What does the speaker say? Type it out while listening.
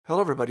Hello,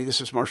 everybody. This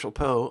is Marshall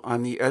Poe.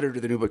 I'm the editor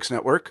of the New Books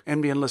Network.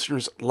 NBN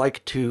listeners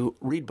like to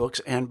read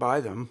books and buy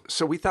them.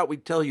 So we thought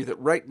we'd tell you that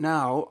right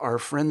now, our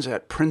friends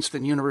at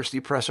Princeton University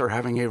Press are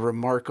having a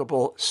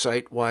remarkable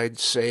site-wide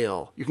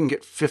sale. You can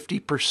get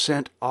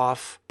 50%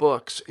 off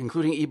books,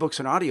 including ebooks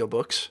and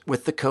audiobooks,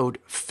 with the code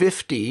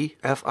 50,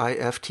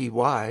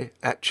 F-I-F-T-Y,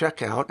 at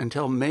checkout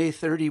until May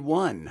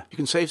 31. You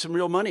can save some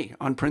real money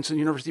on Princeton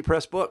University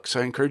Press books.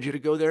 I encourage you to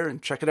go there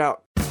and check it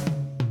out.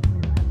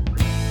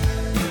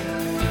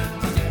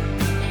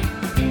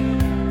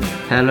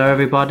 Hello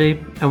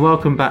everybody, and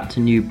welcome back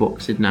to New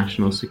Books in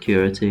National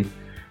Security,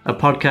 a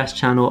podcast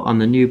channel on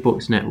the New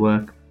Books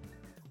Network.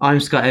 I'm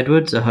Scott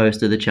Edwards, a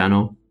host of the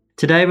channel.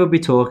 Today we'll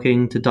be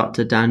talking to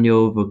Dr.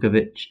 Daniel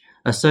Vukovich,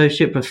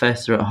 Associate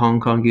Professor at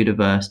Hong Kong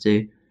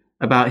University,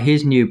 about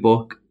his new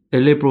book,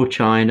 Illiberal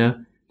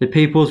China, The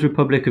People's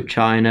Republic of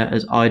China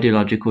as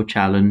Ideological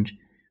Challenge,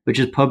 which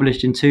was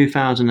published in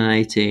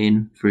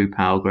 2018 through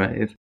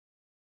Palgrave.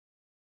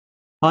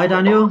 Hi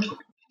Daniel.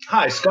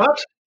 Hi Scott.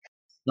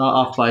 Start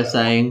off by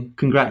saying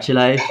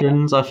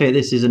congratulations. I think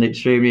this is an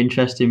extremely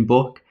interesting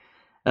book.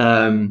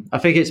 I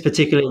think it's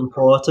particularly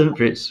important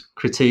for its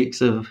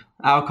critiques of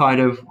our kind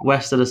of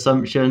Western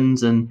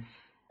assumptions, and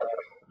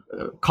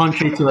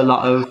contrary to a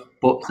lot of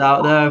books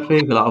out there, I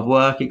think a lot of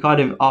work, it kind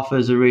of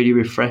offers a really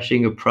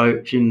refreshing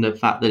approach in the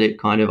fact that it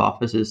kind of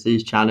offers us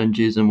these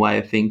challenges and way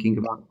of thinking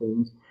about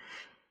things.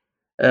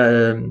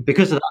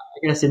 Because of that,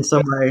 I guess in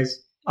some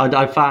ways,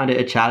 I found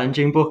it a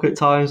challenging book at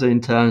times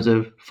in terms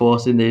of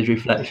forcing these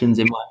reflections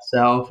in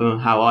myself and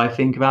how I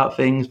think about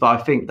things. But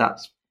I think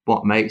that's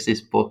what makes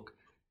this book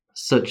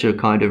such a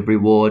kind of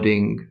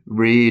rewarding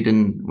read.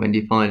 And when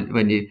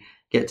you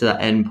get to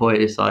that end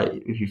point, it's like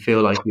you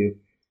feel like you've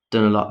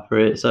done a lot for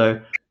it. So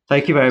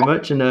thank you very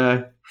much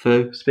and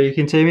for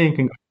speaking to me.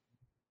 And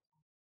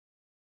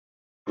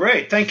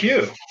Great, thank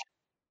you.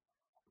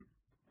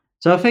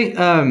 So I think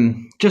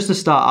just to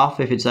start off,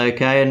 if it's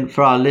okay, and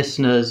for our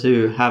listeners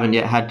who haven't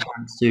yet had a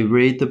chance to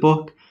read the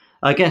book,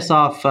 I guess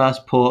our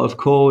first port of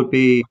call would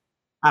be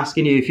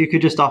asking you if you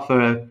could just offer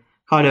a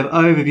kind of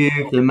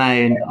overview of the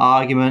main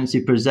arguments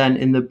you present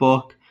in the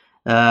book,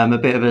 a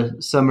bit of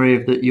a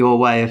summary of your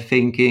way of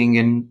thinking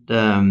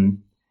and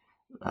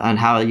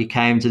how you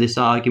came to this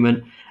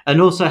argument,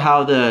 and also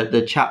how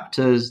the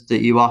chapters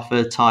that you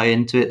offer tie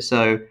into it.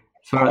 So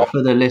for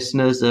the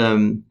listeners,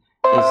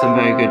 there's some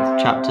very good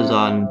chapters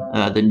on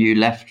the new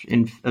left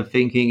of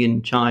thinking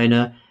in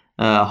China,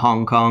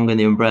 Hong Kong and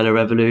the Umbrella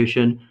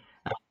Revolution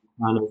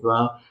as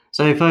well.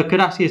 So if I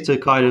could ask you to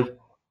kind of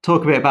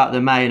talk a bit about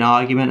the main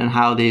argument and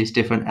how these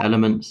different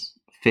elements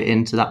fit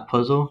into that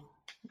puzzle,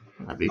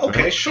 that'd be great.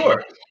 Okay,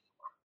 sure.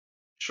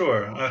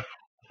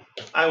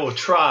 I will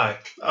try.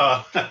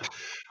 I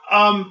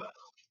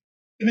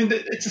mean,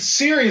 it's a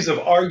series of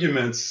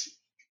arguments,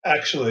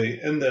 actually,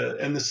 in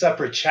the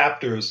separate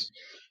chapters.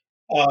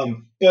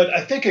 But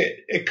I think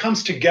it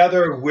comes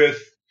together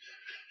with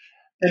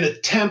an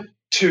attempt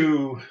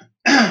to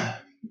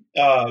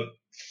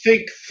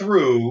think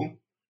through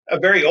a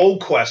very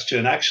old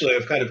question, actually,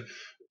 of kind of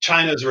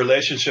China's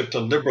relationship to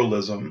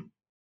liberalism,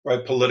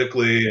 right,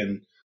 politically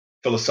and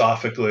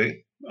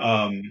philosophically,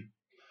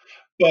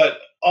 but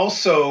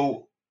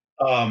also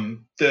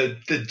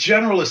the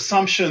general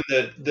assumption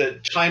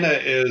that China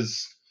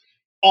is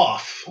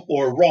off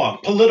or wrong,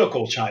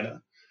 political China,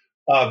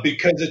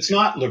 because it's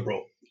not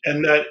liberal.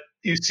 And that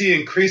you see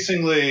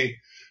increasingly,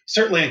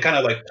 certainly in kind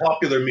of like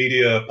popular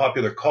media,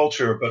 popular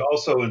culture, but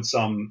also in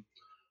some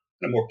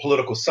more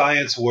political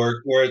science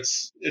work where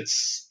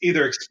it's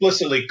either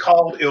explicitly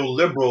called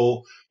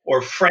illiberal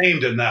or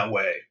framed in that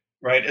way,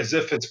 right? As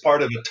if it's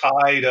part of a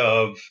tide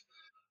of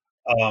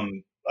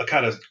a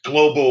kind of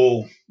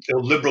global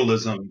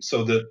illiberalism,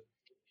 so that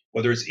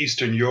whether it's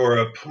Eastern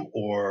Europe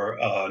or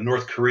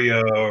North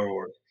Korea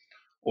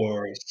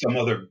or some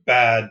other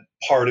bad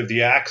part of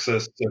the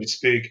axis, so to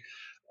speak,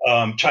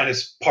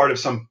 China's part of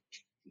some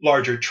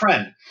larger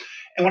trend.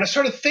 And when I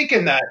started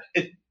thinking that,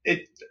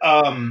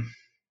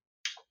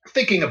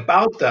 thinking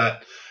about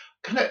that,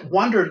 kind of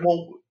wondered,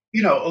 well,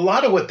 a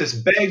lot of what this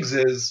begs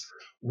is,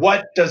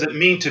 what does it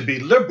mean to be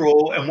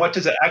liberal, and what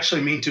does it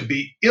actually mean to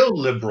be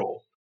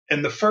illiberal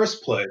in the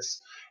first place?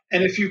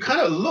 And if you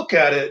kind of look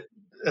at it,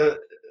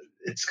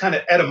 it's kind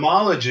of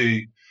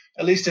etymology,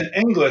 at least in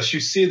English, you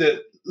see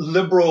that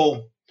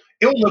illiberal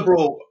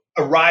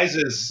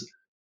arises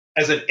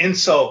as an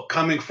insult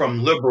coming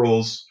from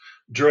liberals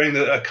during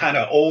a kind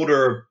of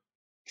older,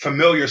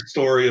 familiar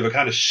story of a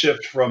kind of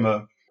shift from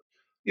a,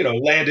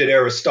 landed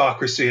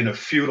aristocracy in a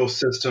feudal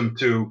system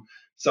to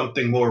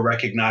something more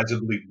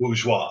recognizably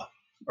bourgeois,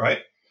 right?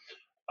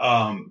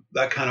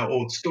 That kind of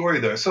old story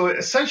there. So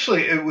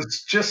essentially, it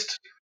was just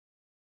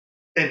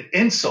an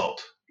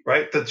insult,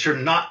 right? That you're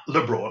not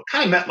liberal. It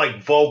kind of meant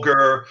like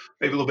vulgar,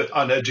 maybe a little bit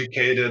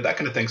uneducated, that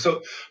kind of thing.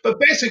 So, but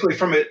basically,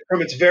 from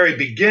its very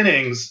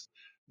beginnings,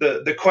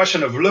 the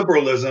question of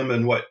liberalism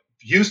and what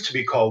used to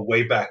be called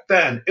way back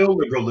then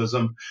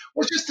illiberalism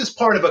was just this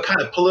part of a kind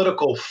of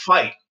political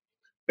fight,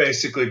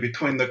 basically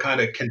between the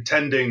kind of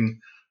contending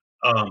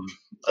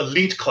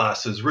elite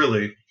classes,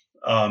 really,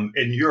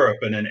 in Europe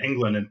and in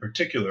England in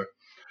particular,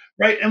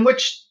 right? And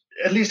which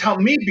at least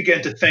helped me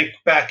begin to think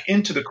back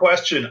into the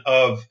question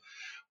of,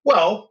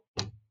 well,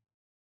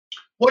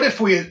 what if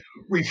we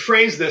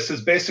rephrase this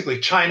as basically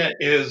China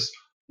is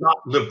not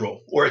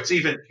liberal or it's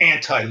even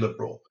anti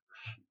liberal,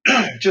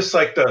 just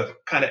like the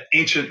kind of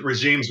ancient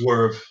regimes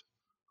were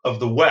of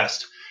the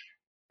West?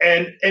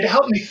 And it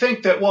helped me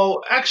think that,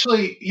 well,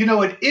 actually,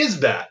 it is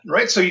that,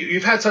 right? So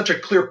you've had such a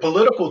clear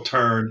political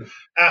turn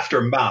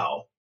after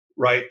Mao,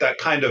 right? That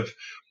kind of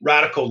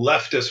radical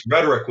leftist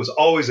rhetoric was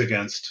always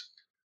against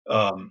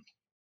um,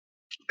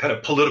 kind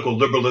of political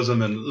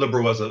liberalism and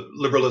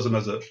liberalism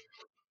as a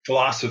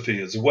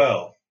philosophy as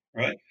well,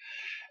 right?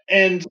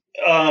 And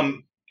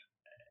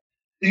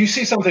you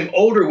see something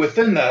older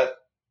within that,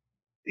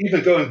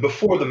 even going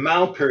before the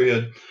Mao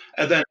period,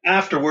 and then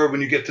afterward, when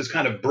you get this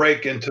kind of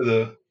break into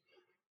the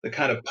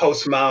kind of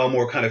post Mao,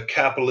 more kind of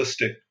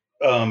capitalistic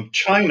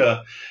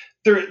China,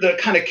 the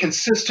kind of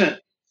consistent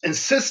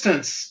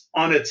insistence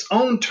on its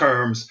own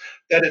terms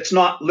that it's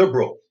not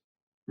liberal,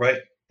 right?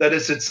 That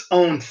it's its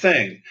own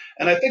thing.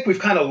 And I think we've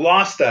kind of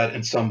lost that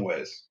in some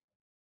ways,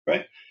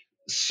 right?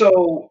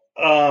 So,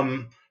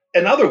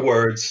 in other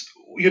words,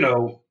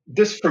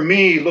 this for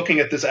me, looking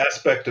at this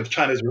aspect of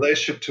China's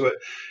relationship to it,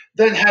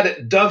 then had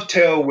it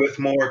dovetail with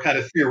more kind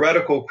of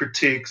theoretical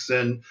critiques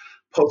and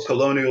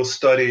post-colonial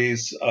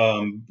studies,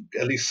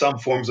 at least some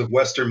forms of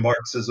Western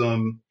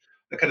Marxism,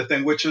 that kind of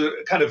thing, which are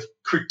kind of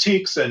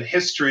critiques and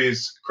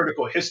histories,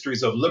 critical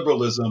histories of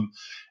liberalism,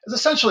 as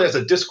essentially as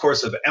a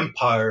discourse of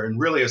empire and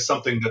really as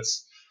something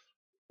that's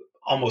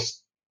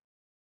almost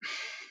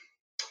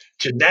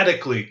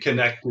genetically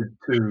connected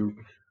to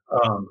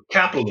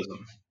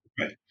capitalism.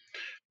 Right?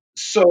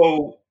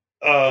 So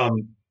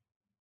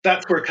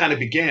that's where it kind of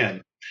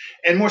began.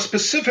 And more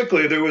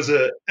specifically, there was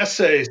an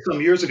essay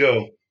some years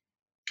ago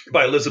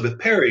by Elizabeth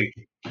Perry,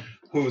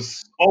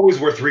 who's always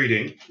worth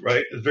reading,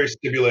 right? It's very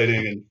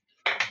stimulating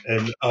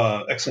and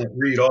excellent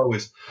read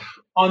always.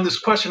 On this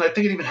question, I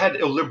think it even had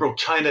illiberal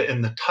China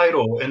in the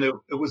title, and it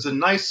was a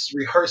nice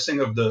rehearsing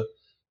of the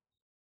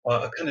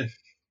kind of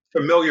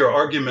familiar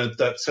argument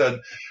that said,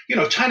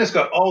 China's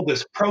got all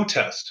this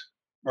protest,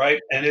 right?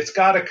 And it's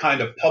got a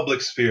kind of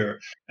public sphere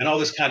and all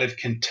this kind of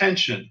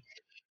contention.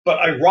 But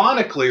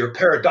ironically or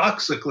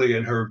paradoxically,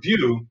 in her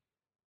view,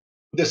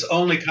 this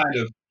only kind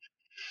of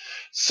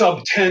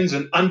subtends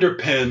and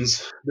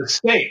underpins the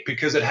state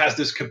because it has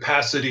this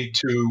capacity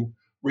to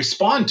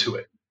respond to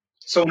it.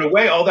 So in a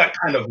way, all that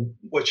kind of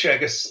what she, I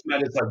guess,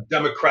 meant is like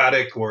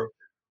democratic or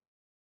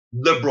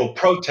liberal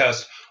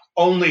protest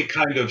only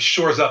kind of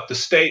shores up the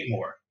state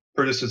more,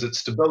 produces its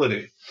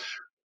stability.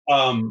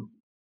 Um,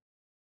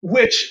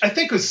 which I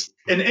think is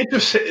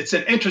it's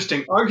an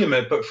interesting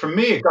argument, but for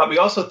me, it got me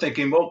also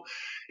thinking, well,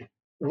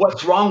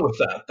 what's wrong with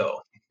that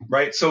though?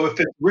 Right? So if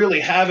it's really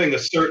having a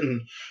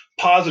certain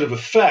positive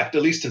effect,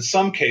 at least in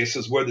some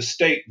cases where the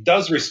state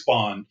does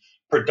respond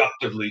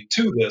productively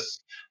to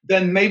this,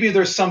 then maybe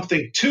there's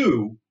something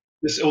to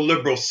this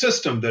illiberal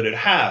system that it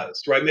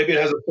has, right? Maybe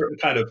it has a certain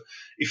kind of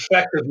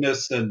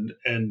effectiveness and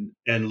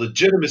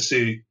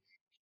legitimacy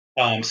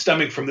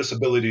stemming from this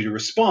ability to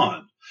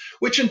respond,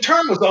 which in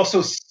turn was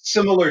also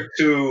similar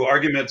to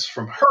arguments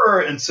from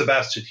her and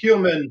Sebastian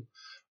Human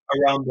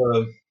around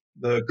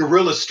the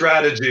guerrilla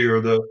strategy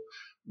or the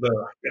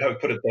how to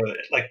put it,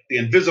 the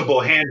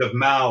invisible hand of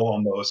Mao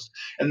almost,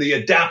 and the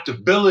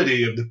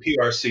adaptability of the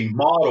PRC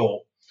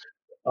model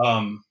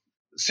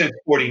since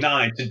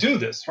 49 to do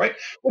this, right?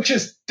 Which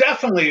is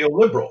definitely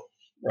illiberal,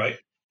 right?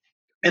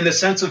 In the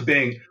sense of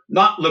being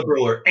not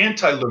liberal or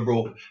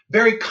anti-liberal,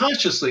 very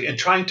consciously and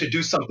trying to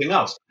do something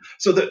else.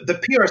 So the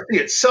PRC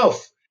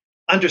itself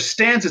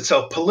understands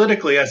itself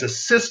politically as a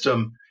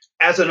system,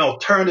 as an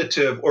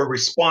alternative or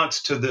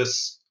response to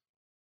this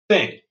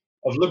thing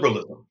of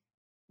liberalism,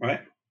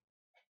 right?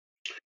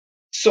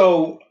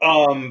 So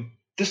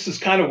this is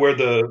kind of where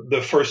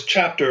the first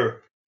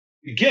chapter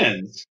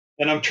begins,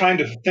 and I'm trying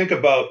to think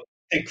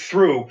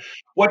through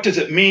what does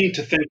it mean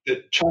to think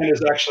that China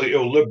is actually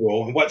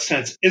illiberal? In what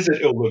sense is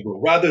it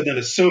illiberal? Rather than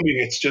assuming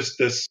it's just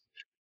this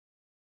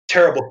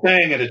terrible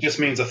thing and it just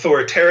means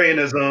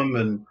authoritarianism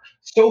and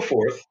so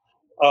forth,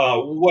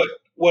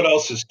 what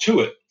else is to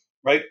it,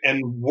 right?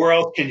 And where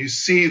else can you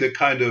see the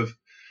kind of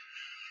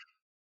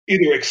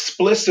either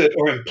explicit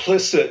or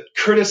implicit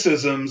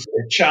criticisms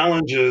or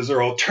challenges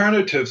or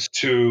alternatives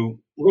to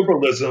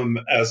liberalism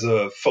as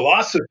a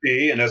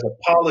philosophy and as a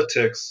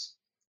politics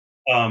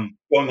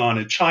going on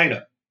in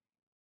China,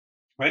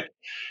 right?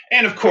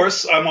 And of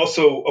course, I'm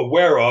also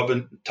aware of,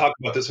 and talk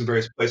about this in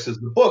various places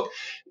in the book,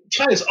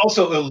 China is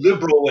also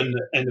illiberal in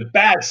the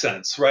bad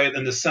sense, right?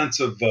 In the sense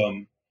of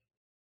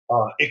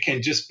it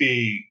can just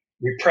be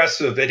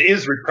repressive. It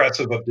is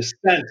repressive of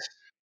dissent,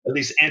 at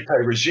least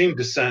anti-regime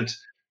dissent,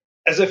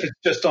 as if it's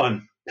just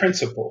on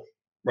principle,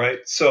 right?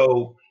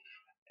 So,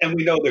 and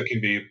we know there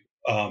can be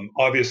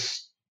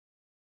obvious,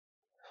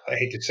 I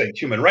hate to say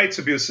human rights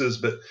abuses,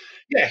 but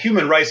yeah,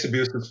 human rights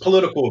abuses,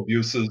 political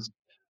abuses,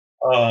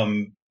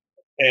 um,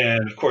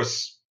 and of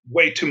course,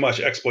 way too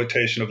much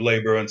exploitation of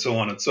labor and so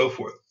on and so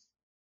forth.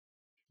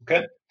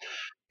 Okay,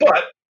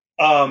 but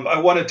I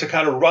wanted to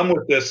kind of run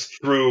with this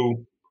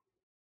through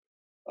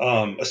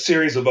a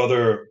series of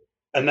other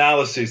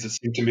analyses that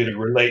seem to me to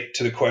relate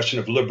to the question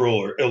of liberal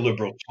or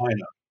illiberal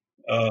China.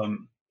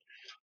 Um,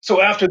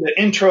 so after the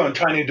intro and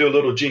trying to do a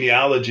little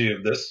genealogy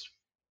of this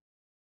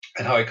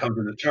and how I come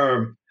to the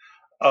term,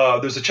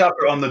 there's a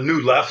chapter on the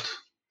New Left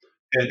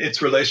and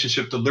its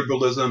relationship to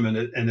liberalism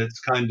and its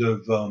kind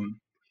of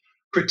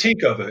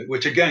critique of it,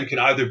 which again can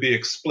either be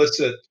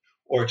explicit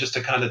or just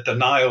a kind of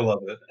denial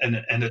of it,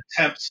 and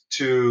attempts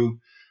to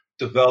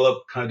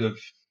develop kind of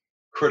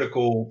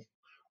critical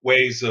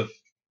ways of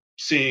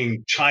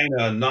seeing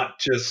China not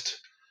just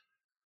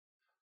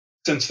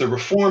since the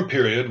reform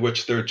period,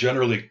 which they're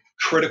generally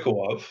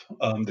critical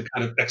of, the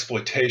kind of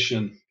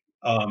exploitation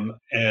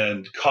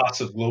and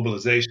costs of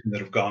globalization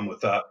that have gone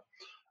with that,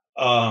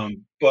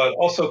 but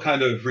also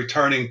kind of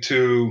returning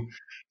to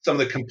some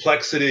of the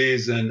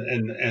complexities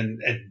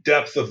and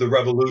depth of the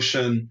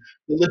revolution,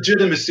 the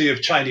legitimacy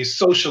of Chinese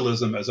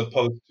socialism as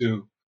opposed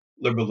to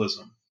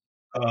liberalism.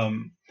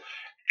 Um,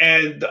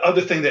 and the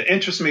other thing that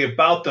interests me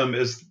about them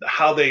is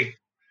how they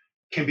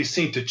can be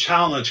seen to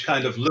challenge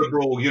kind of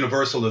liberal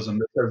universalism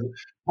that says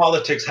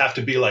politics have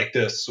to be like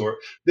this, or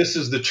this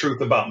is the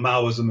truth about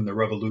Maoism and the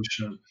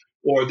revolution,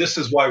 or this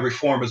is why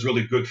reform is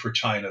really good for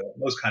China,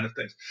 those kind of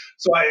things.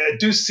 So I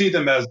do see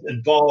them as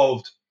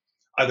involved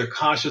either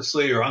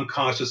consciously or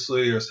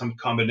unconsciously or some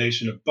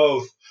combination of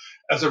both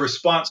as a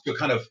response to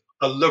kind of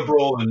a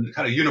liberal and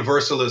kind of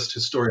universalist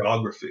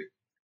historiography.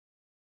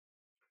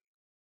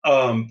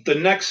 The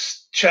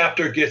next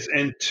chapter gets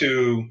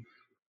into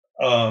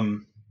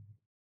um,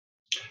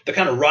 the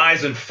kind of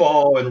rise and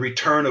fall and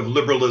return of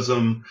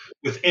liberalism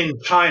within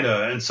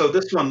China. And so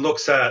this one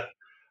looks at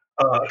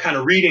a kind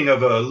of reading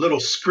of a little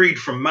screed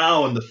from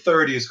Mao in the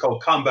 30s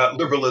called Combat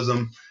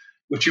Liberalism,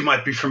 which you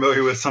might be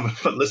familiar with, some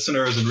of the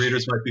listeners and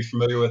readers might be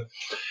familiar with.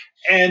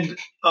 And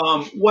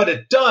what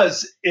it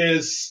does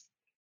is,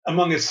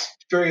 among its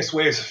various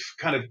ways of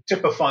kind of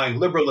typifying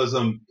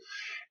liberalism,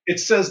 it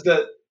says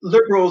that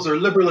liberals or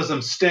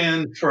liberalism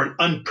stand for an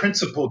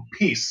unprincipled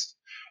peace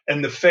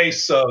in the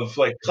face of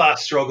like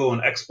class struggle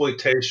and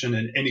exploitation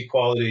and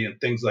inequality and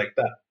things like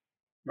that,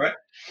 right?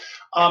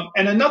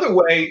 And another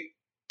way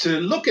to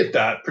look at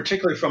that,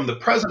 particularly from the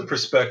present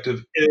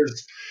perspective,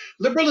 is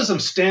liberalism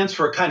stands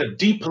for a kind of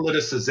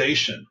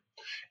depoliticization.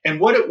 And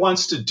what it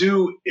wants to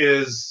do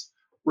is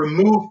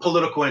remove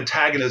political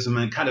antagonism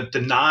and kind of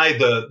deny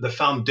the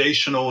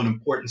foundational and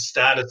important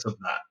status of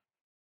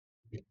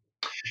that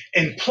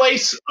in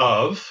place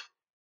of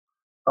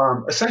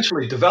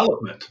essentially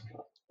development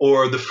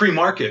or the free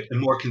market in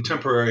more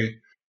contemporary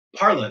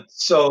parlance.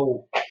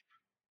 So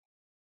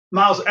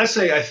Mao's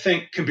essay, I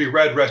think, can be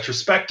read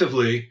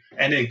retrospectively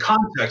and in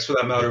context, for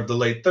that matter, of the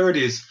late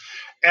 30s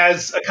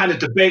as a kind of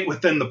debate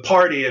within the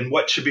party and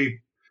what should be,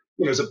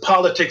 is it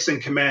politics in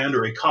command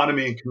or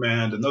economy in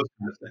command and those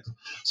kind of things.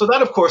 So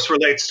that, of course,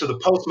 relates to the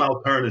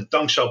post-Mao turn and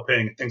Deng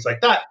Xiaoping and things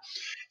like that.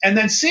 And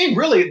then seeing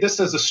really this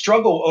as a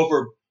struggle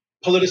over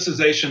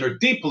politicization or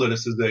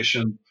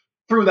depoliticization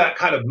through that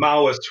kind of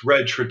Maoist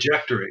red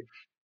trajectory.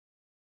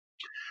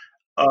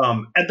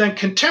 And then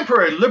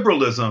contemporary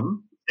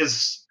liberalism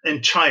is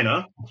in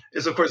China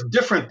is of course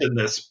different than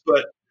this,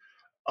 but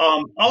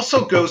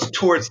also goes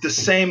towards the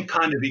same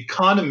kind of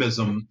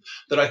economism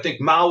that I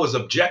think Mao was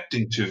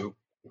objecting to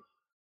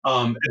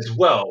as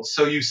well.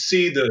 So you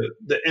see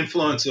the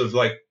influence of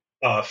like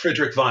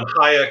Friedrich von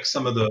Hayek,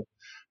 some of the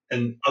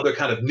and other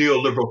kind of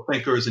neoliberal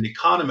thinkers and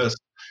economists.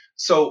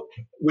 So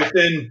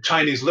within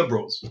Chinese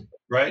liberals,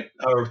 right,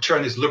 or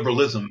Chinese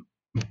liberalism,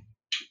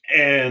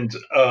 and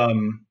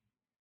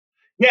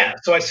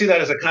so I see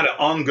that as a kind of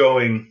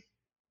ongoing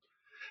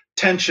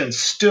tension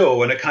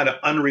still and a kind of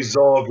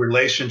unresolved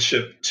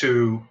relationship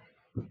to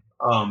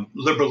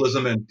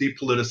liberalism and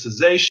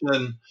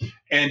depoliticization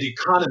and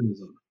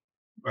economism,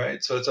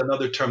 right? So it's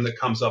another term that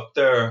comes up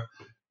there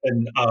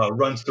and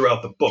runs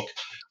throughout the book,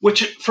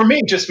 which for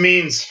me just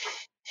means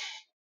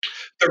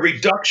the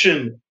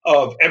reduction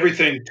of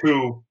everything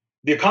to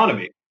the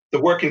economy, the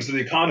workings of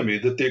the economy,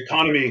 that the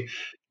economy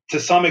to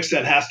some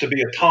extent has to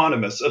be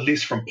autonomous, at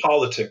least from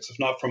politics, if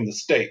not from the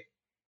state,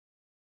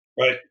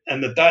 right?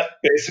 And that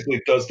basically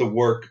does the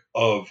work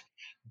of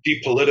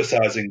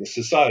depoliticizing the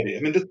society. I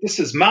mean, this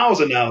is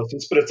Mao's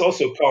analysis, but it's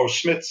also Carl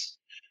Schmitt's.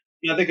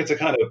 And I think it's a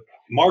kind of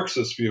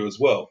Marxist view as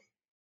well.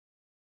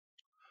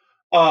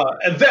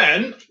 And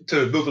then,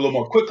 to move a little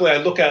more quickly, I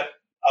look at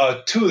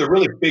two of the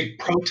really big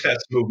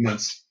protest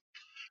movements,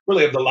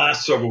 really of the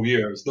last several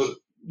years. The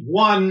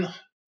one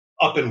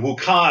up in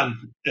Wuhan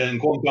in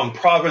Guangdong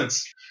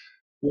province,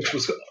 which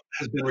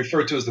has been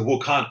referred to as the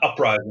Wuhan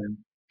Uprising,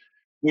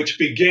 which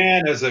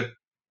began as a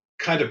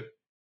kind of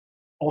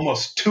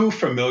almost too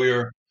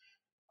familiar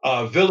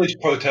village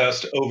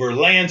protest over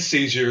land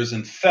seizures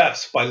and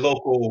thefts by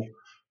local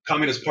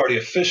Communist Party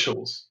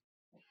officials.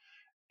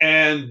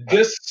 And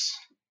this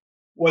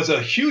was a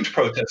huge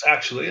protest,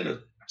 actually, in a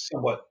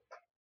somewhat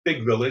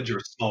big village or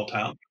small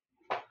town.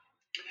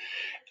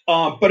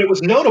 But it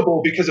was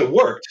notable because it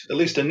worked, at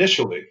least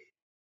initially.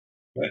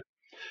 Right?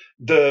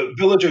 the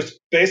villagers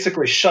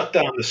basically shut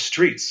down the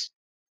streets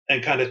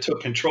and kind of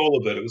took control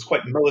of it. It was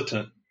quite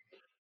militant.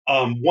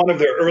 One of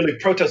their early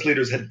protest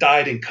leaders had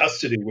died in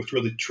custody, which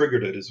really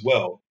triggered it as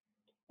well.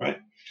 Right.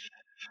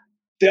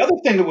 The other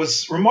thing that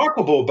was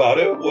remarkable about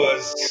it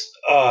was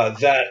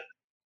that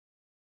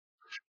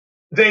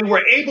they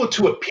were able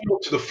to appeal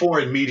to the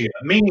foreign media,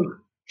 meaning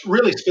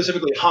really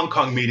specifically Hong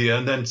Kong media,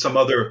 and then some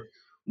other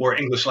more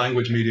English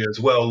language media as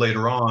well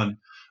later on,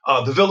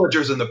 the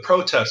villagers and the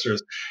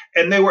protesters.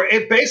 And they were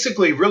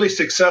basically really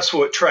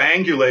successful at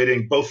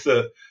triangulating both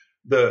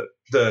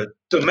the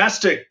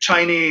domestic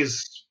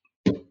Chinese,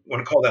 I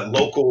want to call that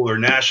local or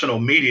national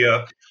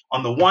media,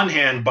 on the one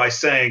hand by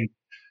saying,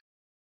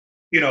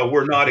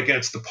 we're not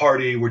against the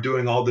party, we're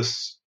doing all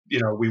this,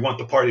 we want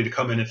the party to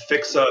come in and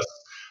fix us.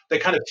 They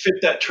kind of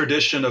fit that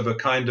tradition of a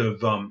kind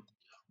of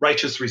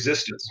righteous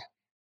resistance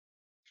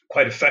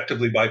quite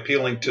effectively by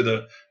appealing to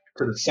the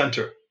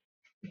center.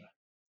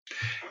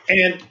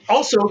 And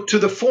also to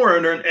the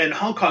foreign and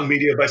Hong Kong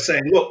media by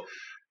saying, look,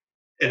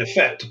 in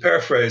effect, to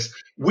paraphrase,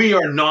 we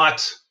are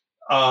not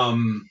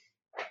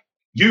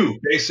you,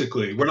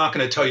 basically. We're not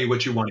going to tell you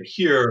what you want to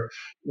hear.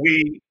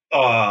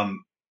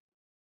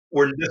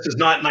 This is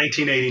not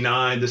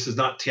 1989. This is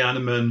not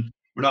Tiananmen.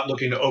 We're not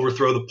looking to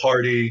overthrow the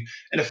party.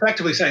 And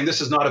effectively saying this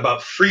is not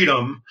about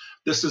freedom.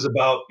 This is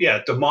about,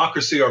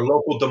 democracy, our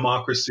local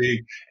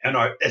democracy, and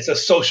it's a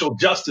social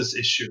justice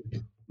issue,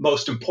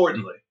 most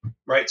importantly,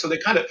 right? So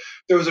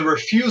there was a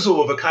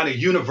refusal of a kind of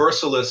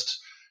universalist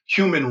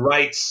human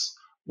rights,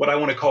 what I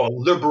want to call a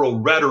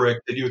liberal rhetoric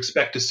that you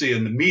expect to see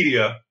in the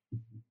media,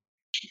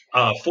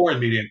 foreign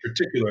media in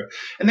particular.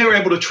 And they were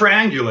able to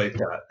triangulate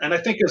that. And I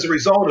think as a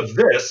result of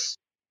this,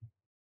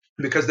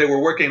 because they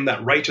were working in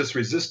that righteous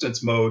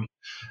resistance mode,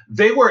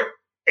 they were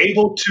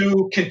able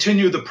to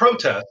continue the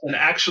protest. And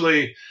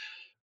actually,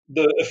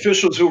 the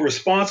officials who were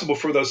responsible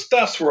for those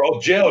thefts were all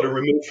jailed and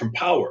removed from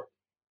power.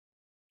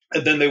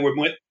 And then they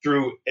went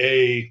through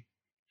a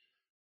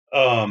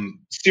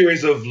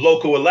series of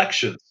local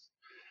elections.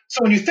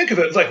 So when you think of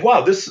it, it's like,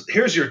 wow,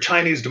 here's your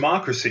Chinese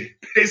democracy,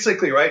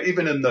 basically, right?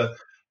 Even in the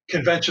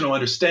conventional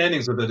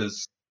understandings of it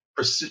as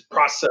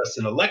process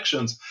and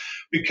elections,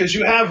 because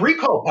you have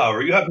recall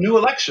power, you have new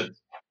elections,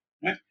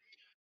 right?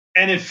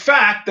 And in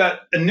fact,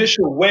 that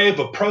initial wave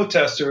of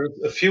protesters,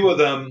 a few of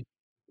them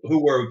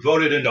who were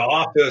voted into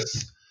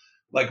office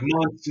like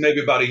months,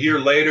 maybe about a year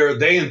later,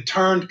 they in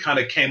turn kind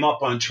of came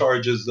up on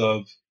charges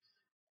of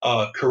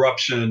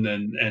corruption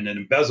and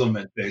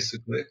embezzlement,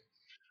 basically.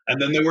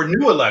 And then there were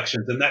new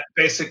elections, and that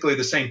basically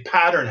the same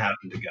pattern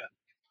happened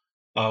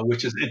again,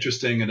 which is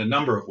interesting in a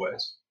number of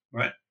ways,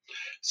 right?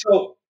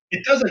 So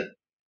it doesn't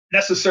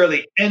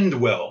necessarily end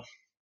well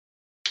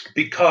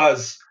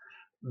because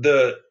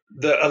the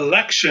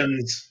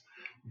elections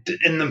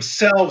in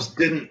themselves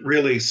didn't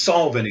really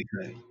solve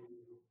anything,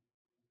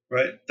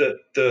 right?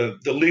 The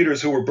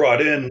leaders who were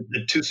brought in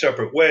two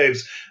separate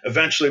waves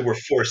eventually were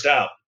forced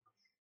out,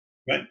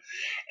 right?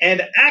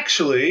 And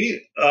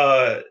actually,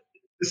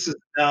 this is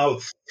now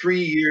 3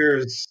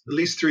 years, at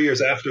least 3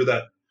 years after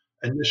that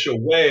initial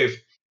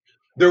wave,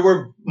 there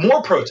were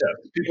more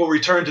protests. People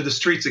returned to the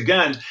streets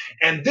again.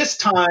 And this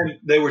time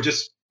they were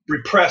just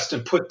repressed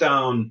and put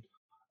down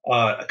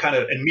kind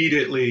of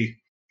immediately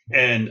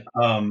and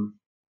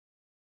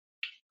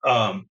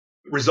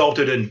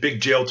resulted in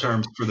big jail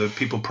terms for the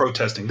people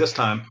protesting this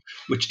time,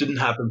 which didn't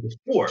happen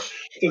before.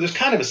 So there's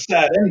kind of a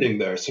sad ending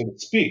there, so to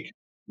speak,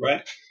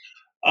 right?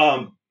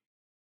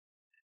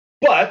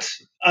 But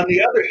on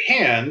the other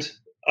hand,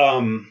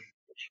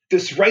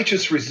 this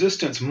righteous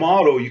resistance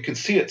model, you can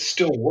see it's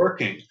still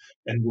working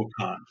in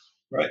Wuhan,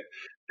 right?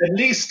 At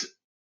least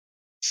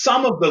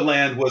some of the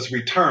land was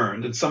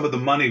returned and some of the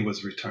money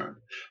was returned.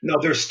 Now,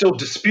 there's still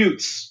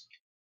disputes.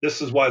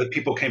 This is why the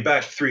people came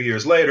back 3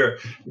 years later.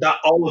 Not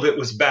all of it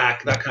was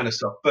back, that kind of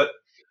stuff. But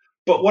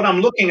what I'm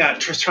looking at,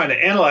 just trying to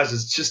analyze,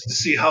 is just to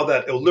see how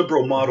that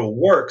illiberal model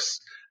works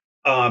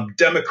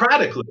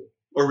democratically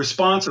or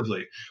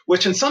responsively,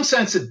 which in some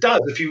sense it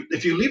does.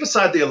 If you leave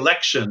aside the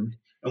election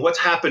and what's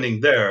happening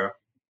there,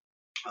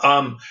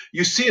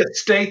 you see a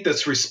state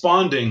that's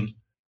responding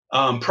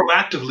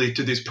proactively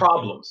to these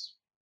problems,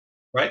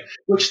 right?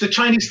 Which the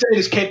Chinese state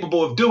is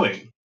capable of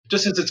doing,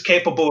 just as it's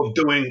capable of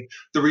doing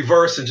the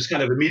reverse and just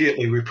kind of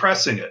immediately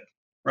repressing it,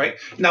 right?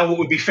 Now, what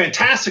would be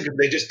fantastic if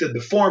they just did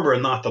the former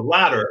and not the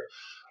latter,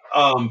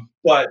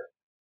 but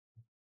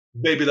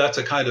maybe that's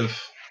a kind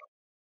of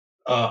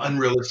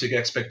unrealistic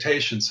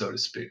expectation, so to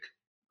speak.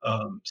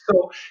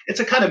 So it's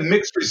a kind of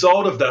mixed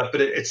result of that,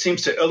 but it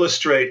seems to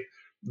illustrate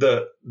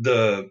the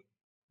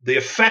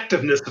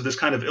effectiveness of this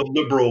kind of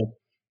illiberal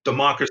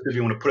democracy, if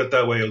you want to put it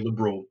that way, a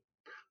liberal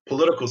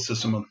political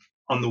system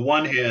on the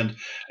one hand,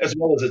 as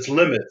well as its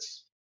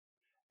limits.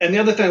 And the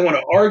other thing I want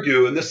to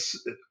argue, and this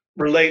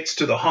relates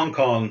to the Hong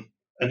Kong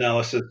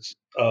analysis,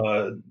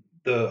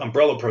 the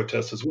umbrella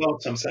protests as well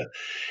in some sense,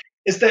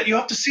 is that you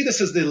have to see this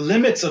as the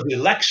limits of the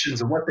elections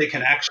and what they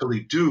can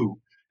actually do,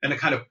 and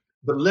the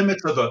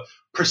limits of a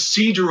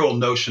procedural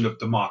notion of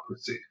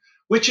democracy,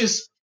 which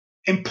is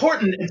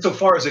important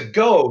insofar as it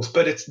goes,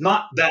 but it's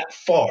not that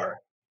far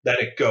that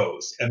it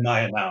goes in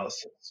my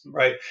analysis,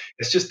 right?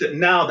 It's just that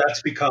now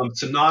that's become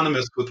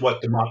synonymous with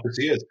what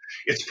democracy is.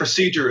 It's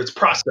procedure, it's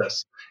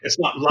process. It's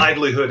not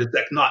livelihood,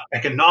 it's not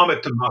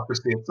economic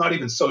democracy, it's not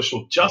even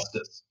social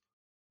justice,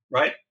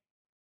 right?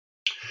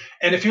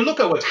 And if you look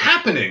at what's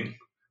happening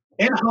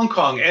in Hong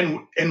Kong and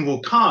in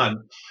Wuhan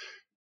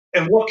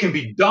and what can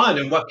be done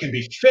and what can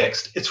be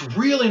fixed, it's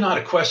really not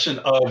a question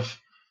of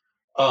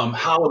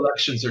how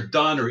elections are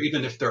done, or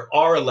even if there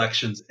are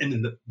elections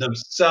in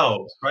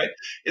themselves, right?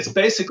 It's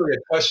basically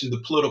a question of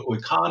the political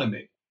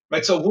economy,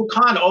 right? So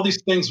Wuhan, all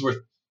these things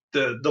were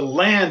the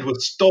land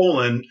was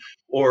stolen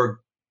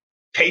or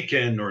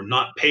taken or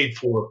not paid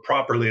for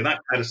properly and that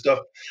kind of stuff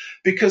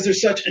because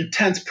there's such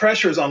intense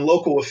pressures on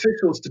local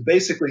officials to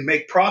basically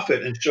make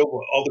profit and show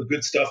all the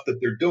good stuff that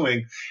they're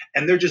doing,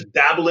 and they're just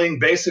dabbling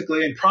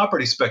basically in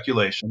property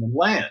speculation and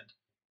land,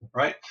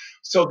 right?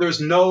 So there's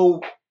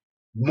no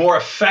more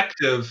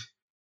effective,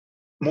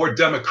 more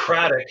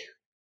democratic,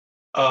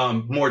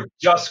 more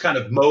just kind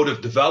of mode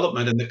of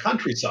development in the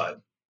countryside,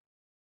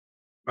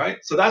 right?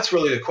 So that's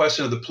really a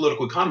question of the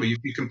political economy. If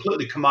you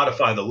completely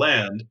commodify the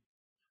land,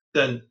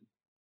 then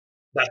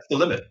that's the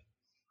limit,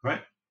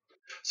 right?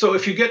 So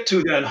if you get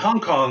to then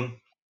Hong Kong,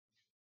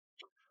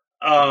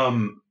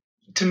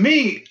 to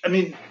me, I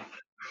mean,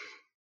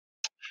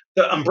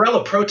 the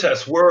umbrella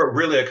protests were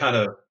really a kind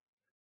of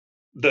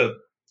the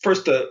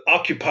first the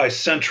Occupy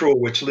Central,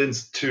 which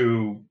leads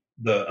to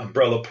the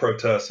umbrella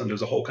protests, and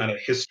there's a whole kind of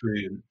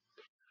history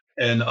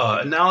and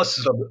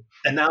analysis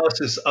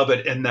of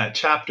it in that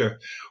chapter.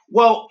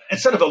 Well,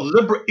 instead of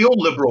a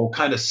illiberal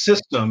kind of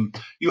system,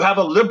 you have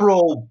a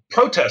liberal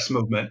protest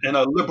movement and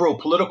a liberal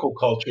political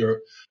culture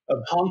of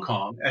Hong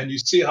Kong, and you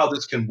see how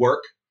this can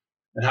work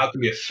and how it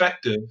can be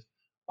effective.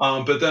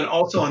 But then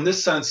also, in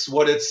this sense,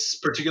 what its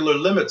particular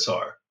limits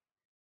are,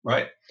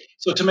 right?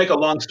 So, to make a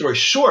long story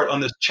short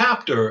on this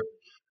chapter,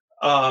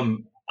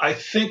 I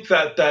think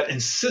that that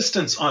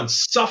insistence on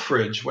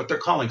suffrage, what they're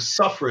calling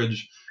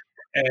suffrage,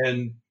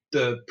 and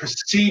the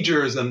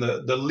procedures and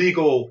the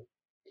legal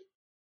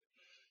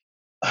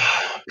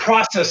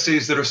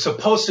processes that are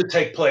supposed to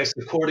take place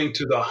according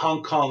to the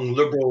Hong Kong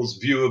liberals'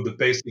 view of the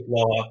basic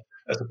law,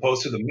 as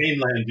opposed to the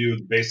mainland view of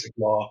the basic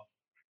law,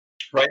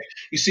 right?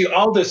 You see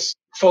all this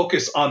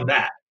focus on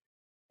that.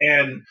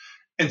 And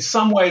in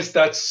some ways,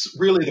 that's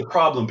really the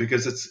problem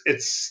because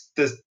it's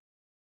this,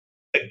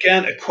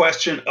 again, a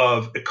question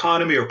of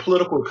economy or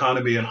political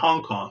economy in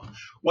Hong Kong.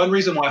 One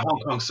reason why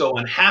Hong Kong's so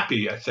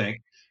unhappy, I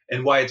think,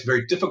 and why it's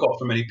very difficult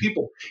for many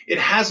people, it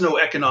has no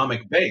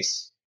economic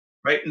base,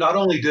 right? Not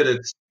only did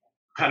its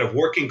kind of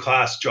working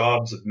class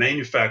jobs of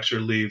manufacture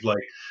leave like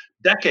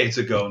decades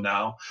ago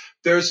now,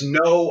 there's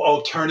no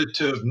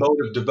alternative mode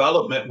of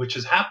development which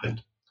has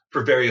happened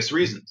for various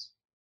reasons,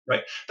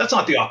 right? That's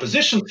not the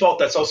opposition's fault.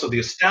 That's also the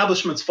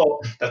establishment's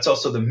fault. That's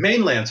also the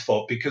mainland's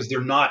fault because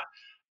they're not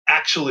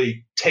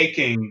actually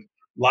taking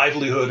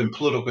livelihood and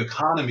political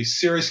economy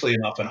seriously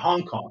enough in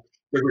Hong Kong.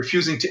 They're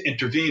refusing to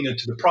intervene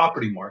into the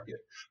property market.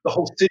 The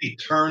whole city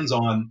turns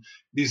on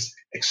these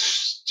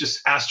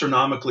just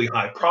astronomically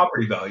high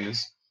property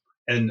values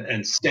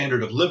and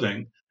standard of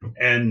living,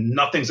 and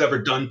nothing's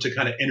ever done to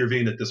kind of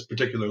intervene at this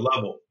particular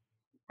level,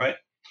 right?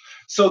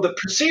 So the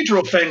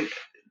procedural thing,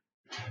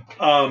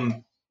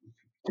 to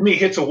me,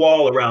 hits a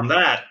wall around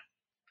that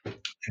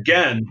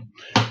again.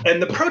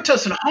 And the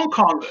protests in Hong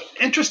Kong,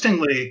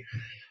 interestingly,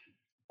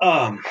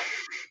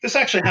 this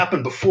actually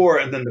happened before,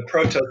 and then the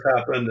protest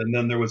happened, and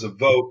then there was a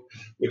vote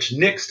which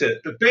nixed it.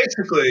 But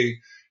basically,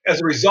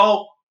 as a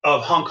result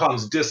of Hong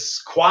Kong's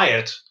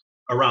disquiet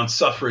around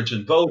suffrage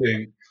and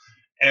voting,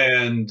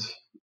 and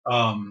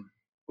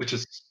which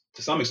is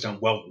to some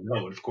extent well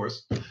known, of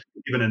course,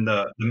 even in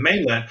the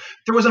mainland,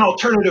 there was an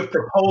alternative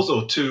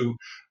proposal to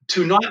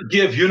not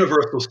give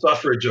universal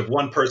suffrage of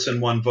one person,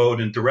 one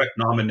vote and direct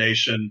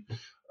nomination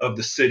of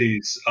the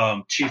city's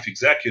chief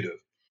executive,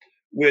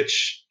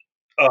 which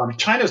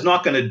China's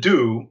not going to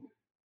do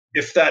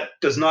if that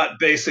does not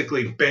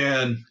basically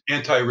ban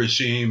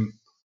anti-regime,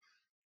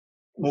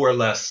 more or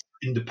less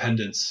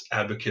independence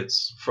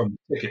advocates from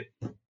the ticket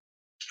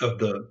of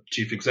the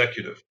chief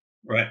executive,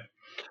 right?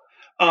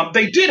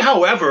 They did,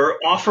 however,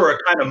 offer a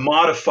kind of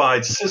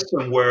modified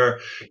system where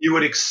you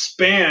would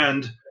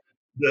expand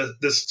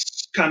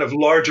this kind of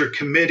larger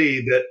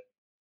committee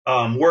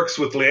that works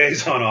with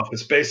liaison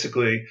office,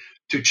 basically,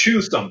 to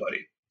choose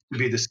somebody to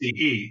be the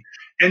CE.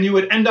 And you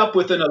would end up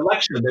with an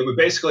election. They would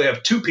basically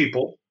have two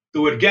people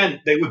who would, again,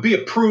 they would be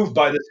approved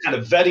by this kind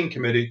of vetting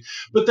committee,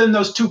 but then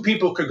those two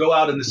people could go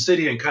out in the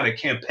city and kind of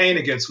campaign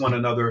against one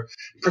another,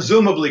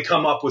 presumably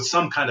come up with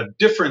some kind of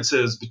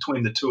differences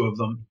between the two of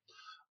them.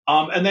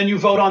 And then you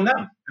vote on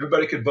them.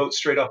 Everybody could vote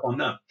straight up on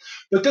them.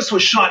 But this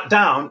was shot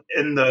down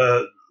in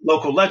the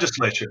local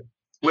legislature,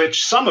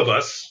 which some of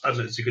us,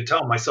 as you could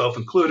tell, myself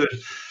included,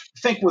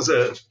 think was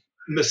a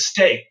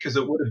mistake because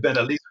it would have been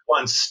at least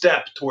one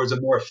step towards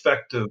a more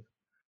effective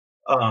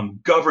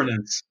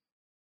governance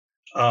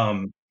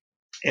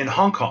in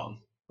Hong Kong,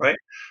 right?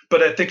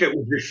 But I think it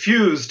was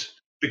refused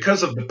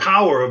because of the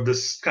power of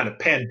this kind of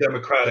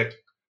pan-democratic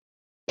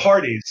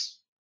parties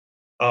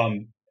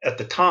at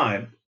the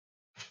time,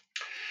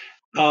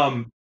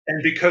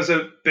 and because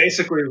it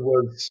basically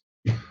was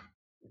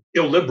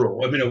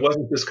illiberal. I mean, it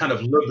wasn't this kind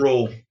of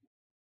liberal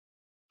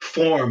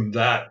form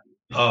that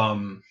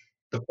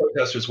the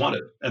protesters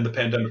wanted, and the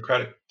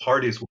pan-democratic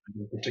parties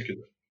wanted in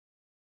particular.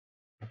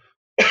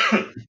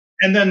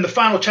 And then the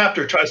final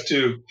chapter tries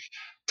to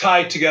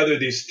tie together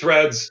these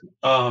threads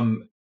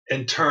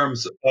in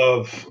terms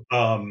of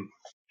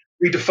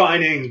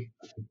redefining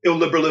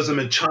illiberalism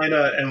in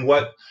China and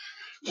what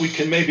we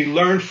can maybe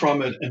learn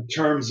from it in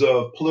terms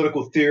of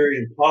political theory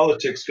and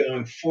politics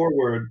going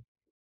forward.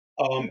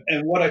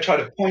 And what I try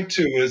to point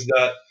to is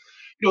that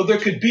there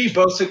could be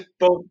both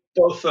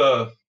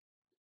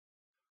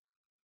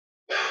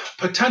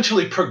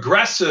potentially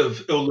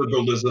progressive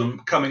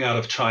illiberalism coming out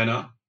of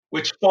China,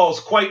 which falls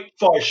quite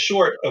far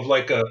short of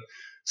like a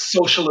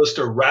socialist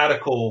or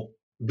radical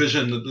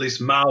vision that at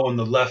least Mao and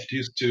the left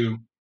used to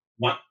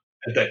want,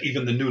 that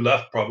even the new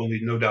left probably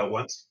no doubt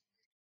wants.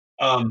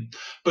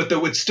 But that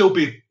would still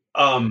be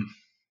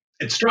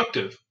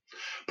instructive,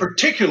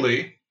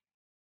 particularly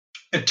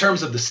in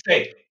terms of the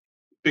state.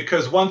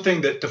 Because one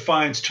thing that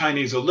defines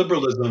Chinese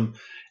illiberalism,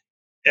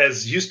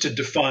 as used to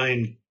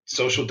define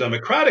social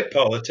democratic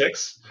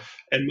politics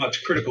and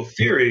much critical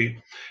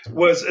theory,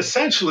 was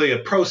essentially a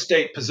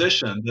pro-state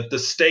position, that the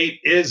state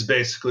is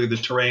basically the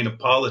terrain of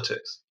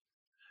politics,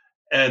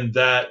 and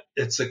that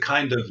it's a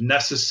kind of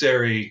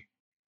necessary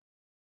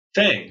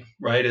thing,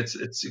 right? It's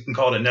you can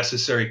call it a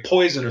necessary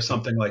poison or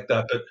something like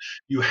that, but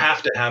you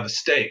have to have a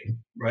state,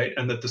 right?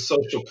 And that the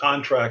social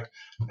contract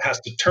has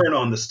to turn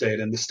on the state,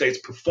 and the state's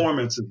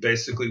performance is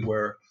basically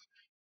where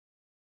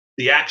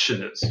the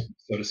action is,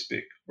 so to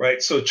speak,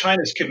 right? So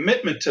China's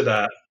commitment to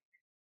that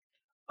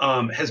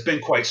has been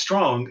quite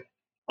strong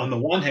on the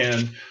one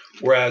hand,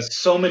 whereas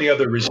so many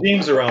other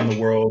regimes around the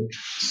world,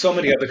 so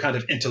many other kind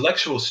of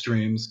intellectual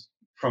streams,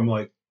 from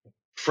like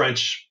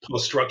French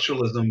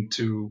post-structuralism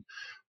to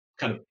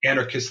kind of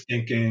anarchist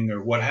thinking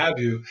or what have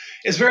you,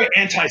 is very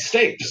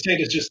anti-state. The state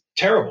is just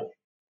terrible,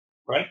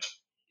 right?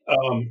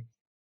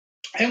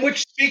 And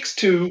which speaks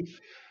to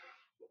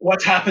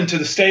what's happened to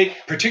the state,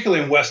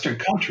 particularly in Western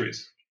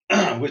countries,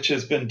 which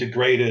has been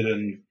degraded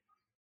and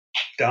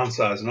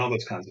downsized and all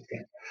those kinds of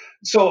things.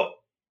 So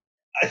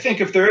I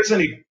think if there is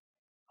any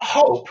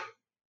hope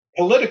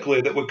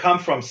politically that would come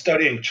from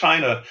studying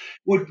China,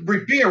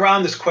 would be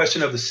around this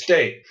question of the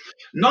state,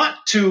 not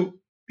to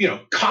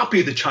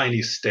copy the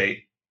Chinese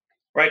state,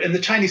 right? And the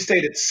Chinese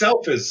state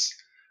itself is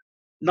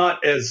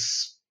not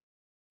as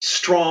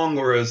strong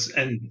or as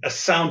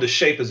sound a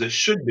shape as it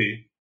should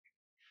be,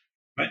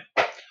 right?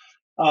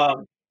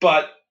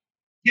 But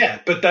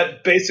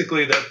that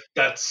basically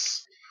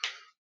that's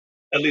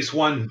at least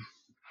one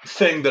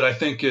thing that I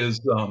think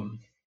is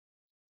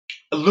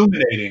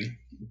illuminating,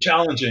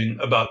 challenging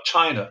about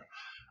China.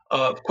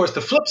 Of course,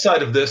 the flip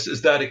side of this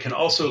is that it can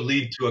also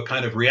lead to a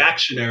kind of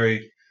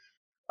reactionary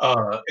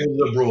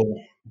illiberalism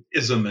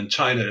in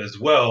China as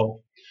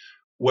well,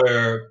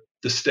 where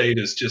the state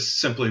is just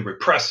simply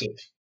repressive,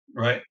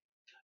 right?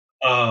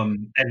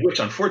 And which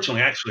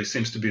unfortunately actually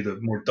seems to be the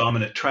more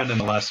dominant trend in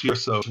the last year or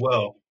so as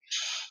well.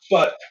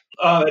 But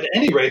at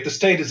any rate, the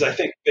state is, I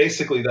think,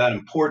 basically that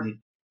important.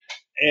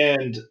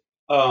 And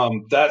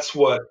that's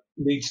what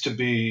needs to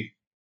be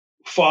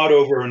fought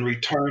over and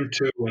returned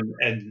to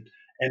and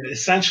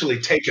essentially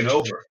taken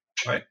over,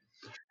 right?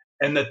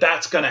 And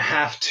that's going to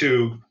have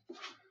to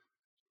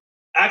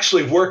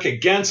actually work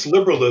against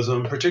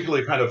liberalism,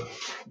 particularly kind of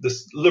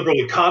this liberal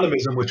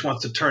economism, which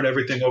wants to turn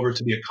everything over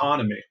to the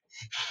economy,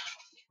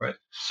 right?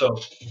 So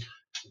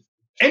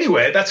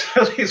anyway, that's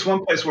at least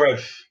one place where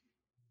I've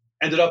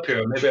ended up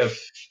here. Maybe I've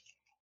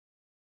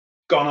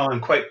gone on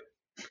quite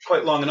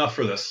long enough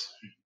for this.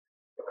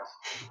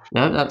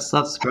 No,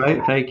 that's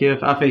great. Thank you.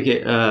 I think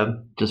it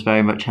just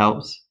very much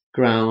helps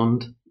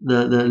ground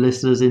the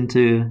listeners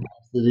into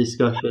the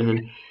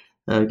discussion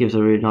and gives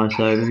a really nice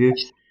overview.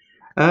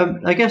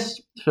 I guess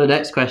for the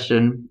next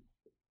question,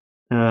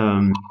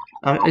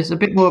 it's a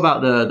bit more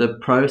about the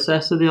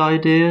process of the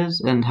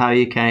ideas and how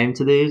you came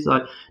to these.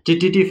 Like,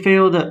 did you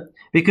feel that?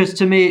 Because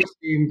to me, it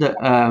seemed that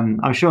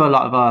I'm sure a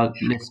lot of our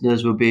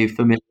listeners will be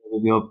familiar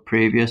with your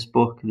previous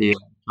book, The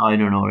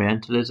China and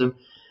Orientalism,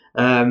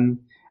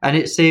 and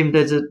it seemed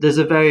there's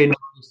a very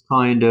nice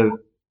kind of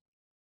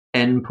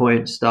end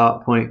point,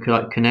 start point,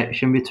 like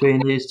connection between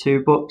these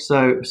two books.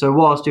 So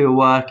whilst you were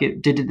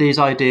working, did these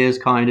ideas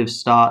kind of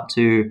start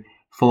to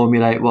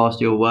formulate whilst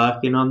you were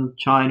working on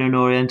China and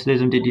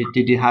Orientalism?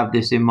 Did you have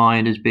this in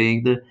mind as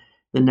being the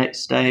next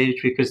stage?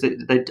 Because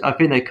I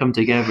think they come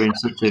together in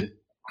such a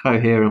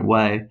coherent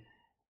way.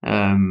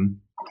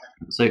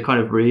 So it kind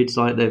of reads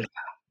like they've.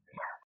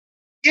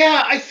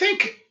 Yeah,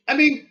 I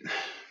mean,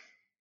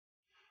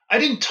 I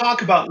didn't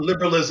talk about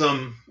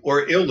liberalism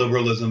or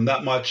illiberalism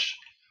that much,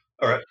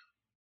 or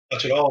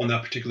much at all in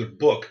that particular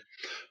book,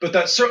 but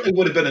that certainly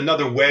would have been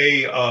another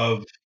way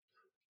of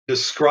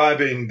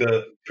describing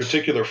the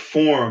particular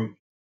form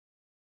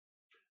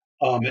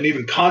and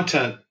even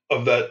content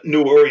of that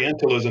new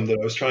Orientalism that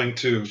I was trying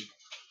to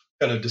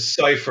kind of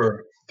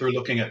decipher through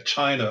looking at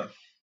China,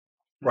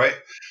 right?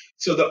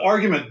 So the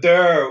argument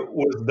there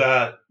was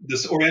that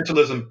this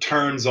Orientalism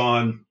turns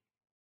on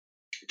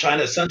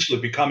China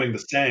essentially becoming the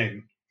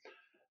same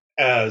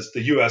as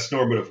the US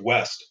normative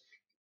West,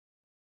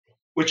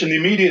 which in the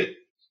immediate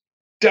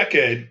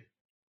decade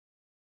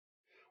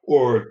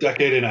or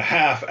decade and a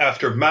half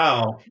after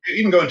Mao,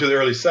 even going to the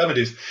early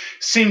 70s,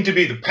 seemed to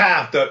be the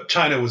path that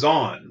China was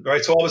on,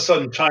 right? So all of a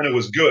sudden, China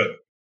was good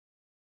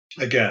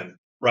again,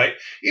 right?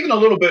 Even a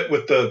little bit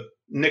with the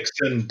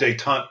Nixon,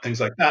 detente,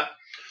 things like that.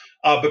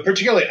 But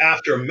particularly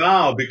after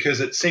Mao, because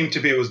it seemed to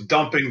be it was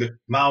dumping the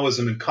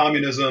Maoism and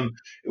communism.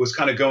 It was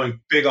kind of going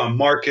big on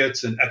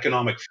markets and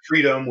economic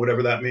freedom,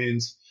 whatever that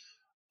means,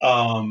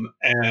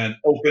 and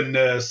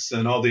openness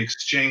and all the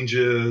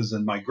exchanges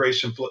and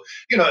migration flow.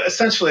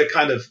 Essentially a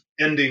kind of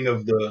ending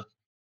of the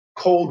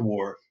Cold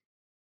War,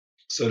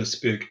 so to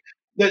speak.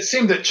 That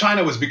seemed that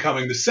China was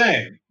becoming the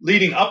same,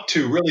 leading up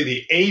to really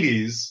the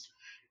 80s,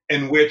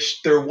 in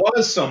which there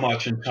was so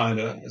much in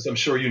China, as I'm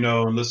sure you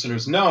know and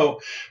listeners know,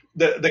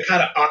 the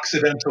kind of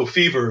Occidental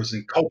fevers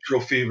and cultural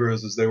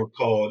fevers, as they were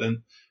called,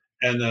 and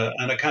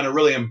a kind of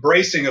really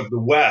embracing of the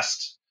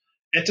West,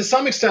 and to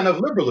some extent of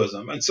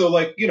liberalism. And so,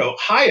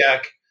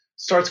 Hayek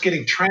starts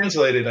getting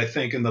translated, I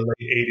think, in the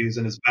late 80s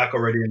and is back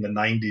already in the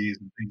 90s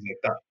and things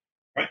like that,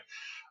 right?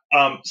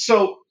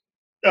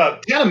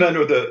 Tiananmen,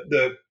 or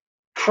the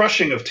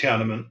crushing of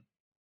Tiananmen,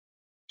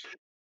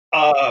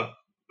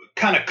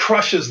 kind of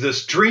crushes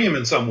this dream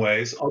in some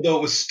ways, although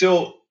it was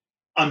still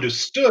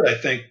understood, I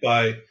think,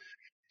 by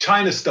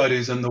China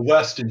studies and the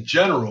West in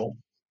general.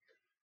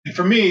 And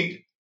for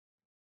me,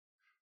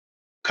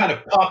 kind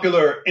of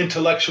popular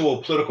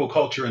intellectual political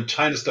culture and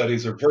China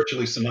studies are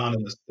virtually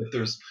synonymous. That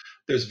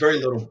there's very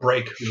little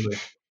break really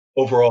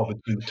overall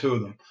between the two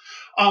of them.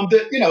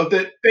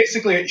 That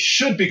basically it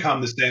should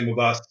become the same of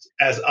us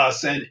as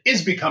us, and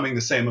is becoming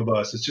the same of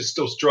us. It's just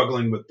still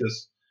struggling with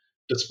this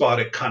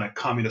despotic kind of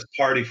communist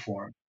party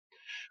form,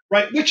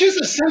 right? Which is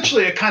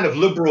essentially a kind of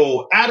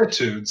liberal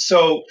attitude.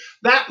 So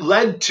that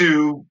led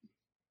to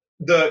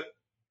the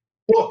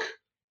book,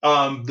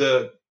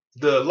 the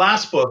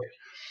last book,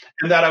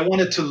 and that I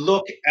wanted to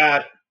look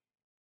at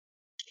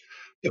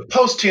the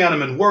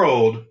post-Tiananmen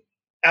world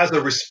as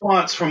a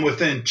response from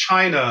within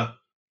China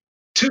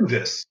to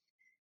this,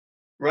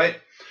 right?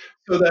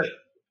 So that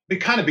it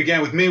kind of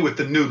began with me with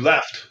the New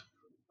Left.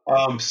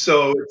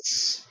 So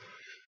it's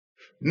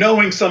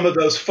knowing some of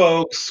those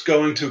folks,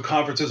 going to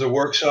conferences or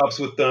workshops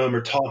with them, or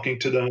talking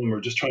to them,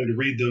 or just trying to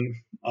read them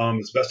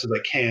as best as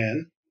I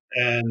can,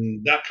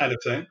 and that kind of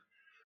thing.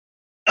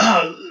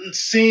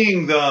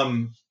 Seeing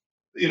them,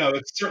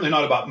 it's certainly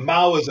not about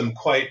Maoism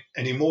quite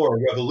anymore,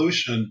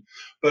 revolution,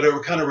 but a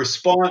kind of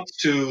response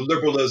to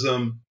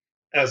liberalism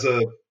as a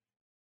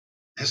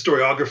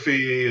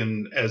historiography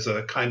and as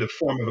a kind of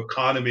form of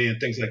economy and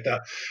things like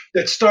that,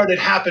 that started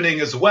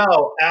happening as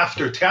well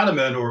after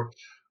Tiananmen, or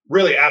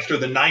really after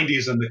the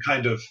 90s, and the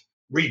kind of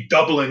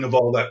redoubling of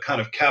all that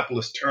kind of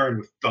capitalist turn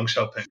with Deng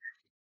Xiaoping,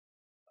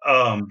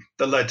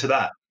 that led to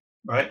that,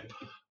 right?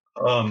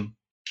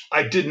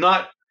 I did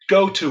not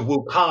go to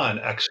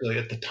Wuhan actually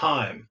at the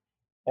time.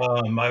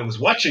 I was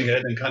watching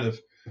it and kind of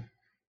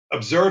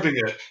observing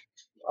it.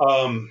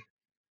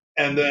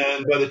 And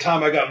then by the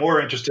time I got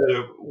more interested,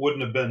 it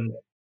wouldn't have been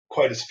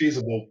quite as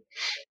feasible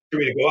for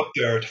me to go up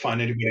there to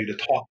find anybody to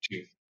talk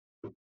to.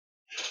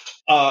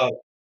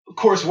 Of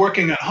course,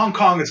 working at Hong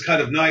Kong is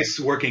kind of nice.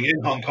 Working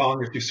in Hong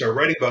Kong, if you start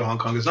writing about Hong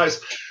Kong, is nice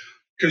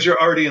because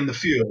you're already in the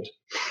field,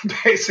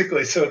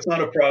 basically. So it's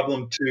not a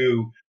problem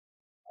to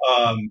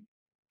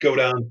go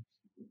down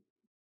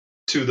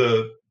to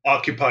the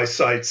Occupy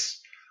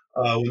sites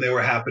when they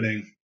were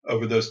happening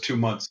over those 2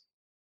 months.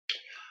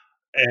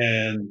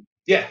 And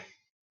yeah,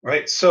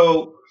 right.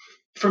 So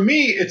for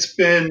me, it's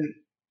been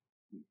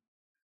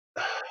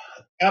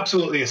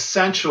absolutely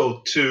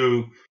essential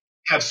to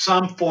have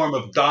some form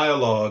of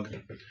dialogue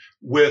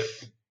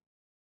with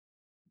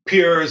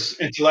peers,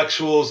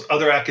 intellectuals,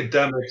 other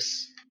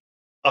academics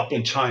up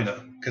in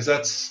China, because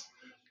that's,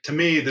 to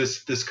me,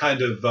 this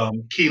kind of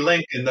key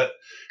link, in that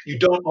you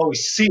don't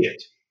always see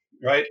it,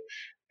 right?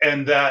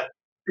 And that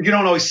you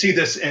don't always see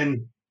this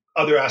in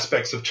other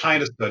aspects of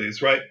China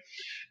studies, right?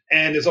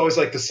 And it's always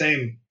like the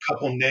same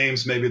couple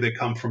names. Maybe they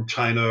come from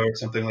China or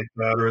something like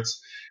that, or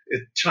it's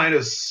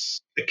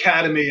China's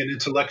academy and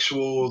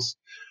intellectuals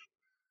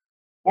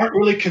aren't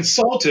really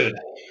consulted,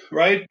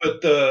 right?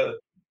 But the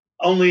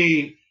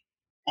only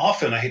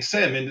often, I hate to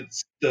say it, I mean,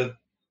 it's the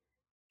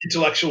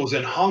intellectuals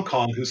in Hong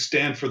Kong who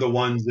stand for the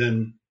ones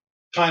in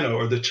China,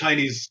 or the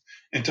Chinese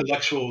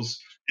intellectuals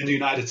in the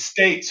United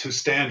States who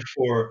stand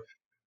for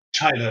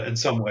China in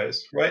some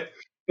ways, right?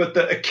 But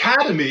the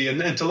academy and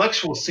the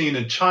intellectual scene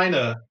in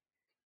China,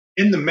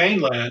 in the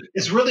mainland,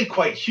 is really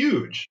quite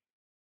huge,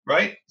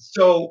 right?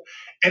 So,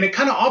 and it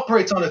kind of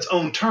operates on its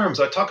own terms.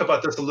 I talk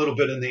about this a little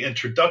bit in the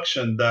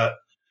introduction, that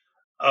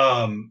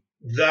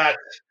that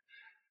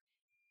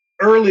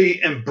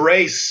early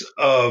embrace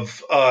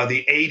of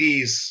the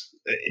 80s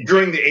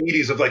during the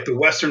 80s of like the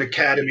Western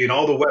Academy and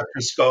all the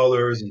Western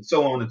scholars and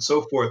so on and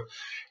so forth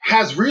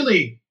has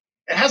really,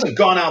 it hasn't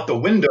gone out the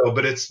window,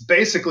 but it's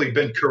basically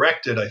been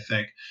corrected, I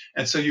think.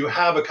 And so you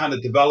have a kind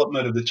of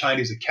development of the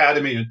Chinese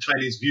Academy and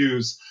Chinese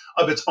views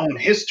of its own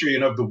history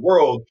and of the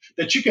world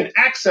that you can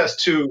access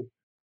to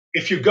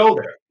if you go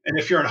there. And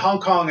if you're in Hong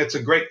Kong, it's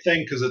a great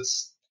thing because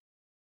it's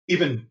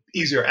even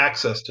easier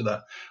access to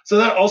that. So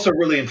that also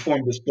really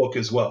informed this book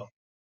as well.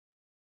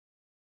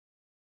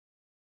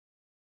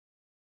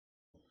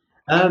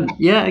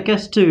 Yeah, I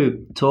guess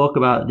to talk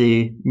about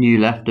the New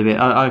Left a bit,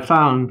 I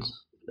found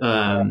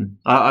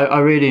I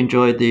really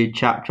enjoyed the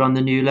chapter on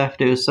the New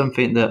Left. It was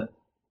something that,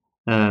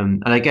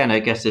 and again, I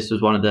guess this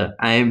was one of the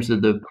aims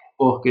of the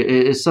book.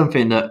 It's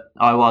something that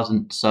I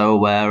wasn't so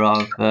aware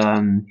of.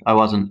 I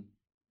wasn't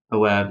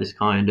aware of this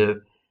kind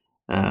of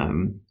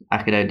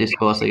academic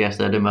discourse, I guess,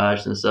 that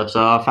emerged and stuff.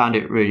 So I found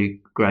it really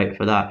great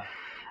for that.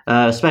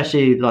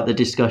 Especially like the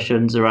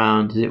discussions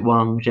around, is it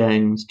Wang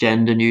Zheng's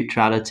gender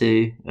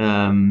neutrality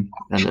and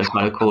the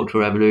kind of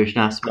cultural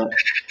revolution aspect.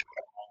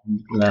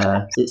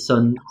 It's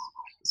Sun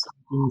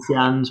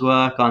Xian's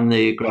work on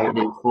the Great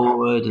Leap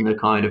Forward and the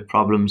kind of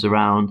problems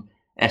around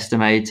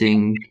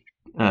estimating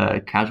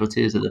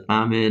casualties of the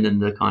famine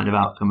and the kind of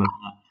outcome of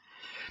that.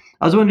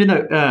 I was wondering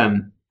though,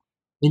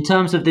 in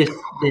terms of this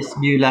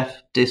New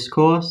Left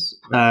discourse,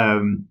 I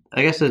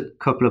guess a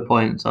couple of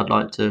points I'd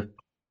like to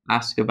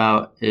ask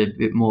about a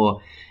bit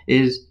more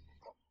is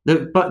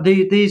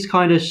these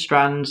kind of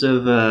strands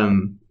of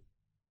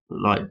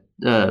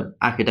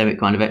academic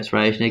kind of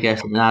exploration, I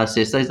guess,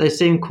 analysis, they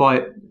seem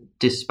quite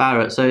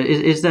disparate. So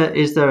is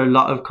there a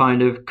lot of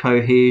kind of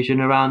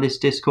cohesion around this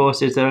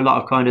discourse? Is there a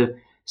lot of kind of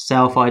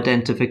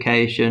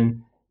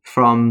self-identification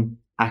from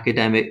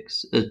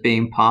academics as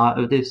being part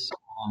of this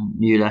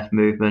New Left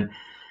movement?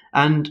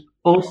 And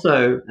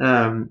also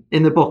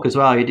in the book as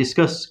well, you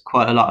discuss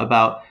quite a lot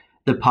about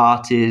the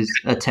party's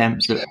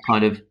attempts at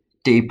kind of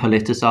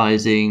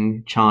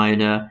depoliticizing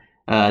China,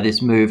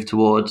 this move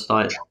towards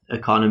like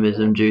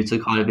economism due to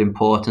kind of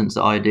importance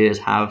that ideas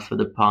have for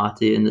the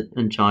party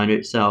and China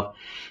itself.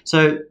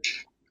 So,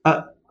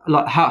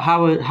 like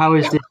how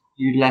is this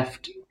New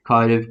Left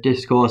kind of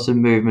discourse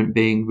and movement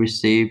being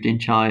received in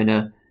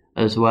China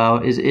as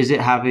well? Is it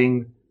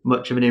having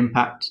much of an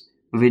impact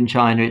within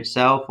China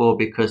itself, or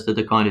because of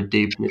the kind of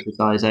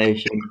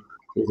depoliticization,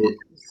 is it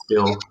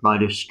still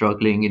kind of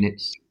struggling in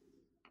its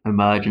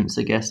emergence,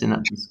 I guess, in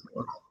that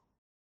discourse?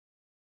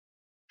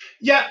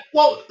 Yeah,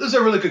 well, those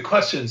are really good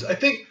questions. I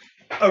think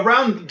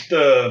around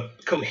the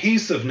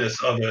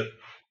cohesiveness of it,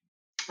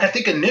 I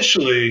think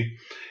initially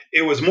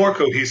it was more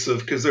cohesive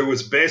because there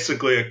was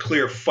basically a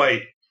clear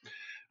fight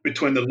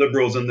between the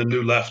liberals and the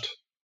New Left.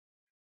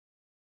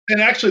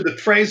 And actually, the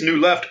phrase New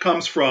Left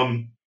comes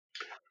from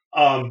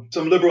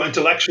some liberal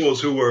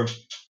intellectuals who were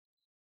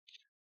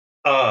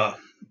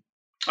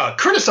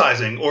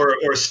criticizing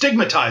or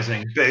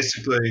stigmatizing,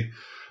 basically,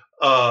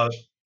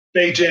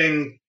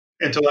 Beijing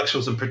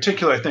intellectuals in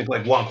particular, I think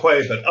like Wang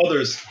Hui, but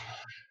others,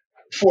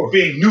 for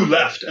being New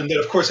Left. And that,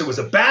 of course, it was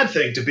a bad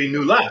thing to be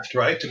New Left,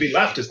 right? To be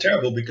left is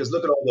terrible because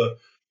look at all the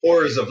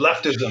horrors of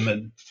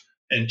leftism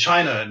and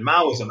China and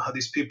Maoism, how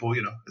these people,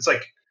 it's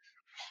like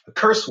a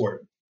curse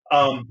word.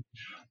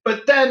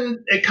 But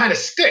then it kind of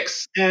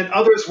sticks, and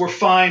others were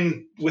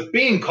fine with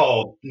being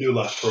called New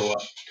Left for a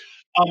while.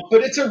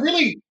 But it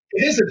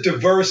is a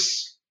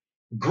diverse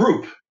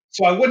group.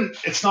 So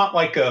it's not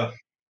like a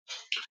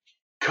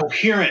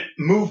coherent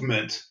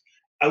movement.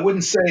 I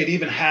wouldn't say it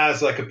even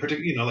has like a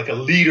particular, like a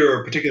leader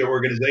or a particular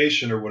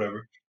organization or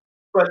whatever.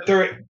 But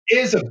there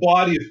is a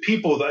body of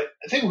people that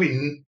I think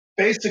we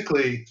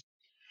basically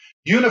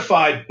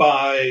unified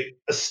by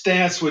a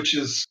stance which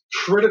is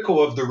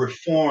critical of the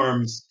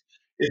reforms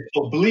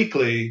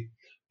obliquely,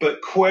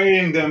 but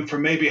querying them for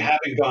maybe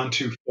having gone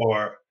too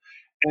far.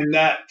 And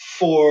that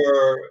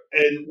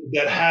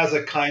has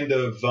a kind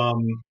of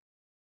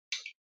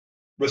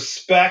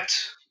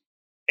respect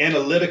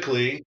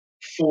analytically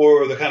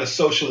for the kind of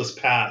socialist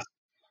path,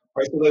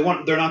 right?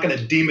 So they're not going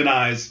to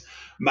demonize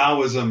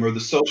Maoism or the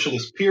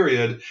socialist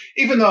period,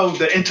 even though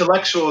the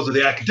intellectuals or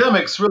the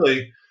academics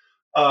really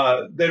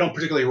they don't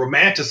particularly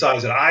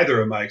romanticize it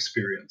either, in my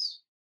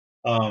experience.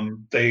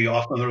 They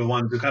often are the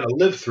ones who kind of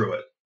live through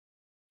it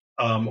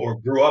or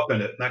grew up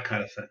in it, that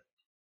kind of thing.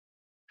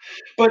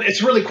 But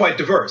it's really quite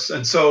diverse,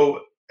 and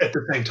so at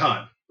the same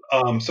time,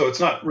 so it's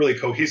not really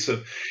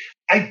cohesive.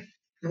 I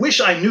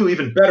wish I knew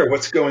even better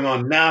what's going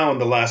on now in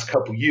the last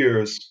couple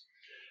years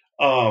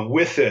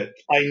with it.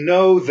 I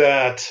know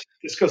that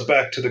this goes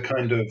back to the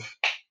kind of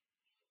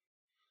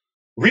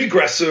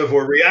regressive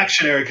or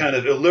reactionary kind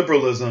of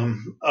illiberalism,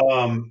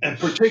 and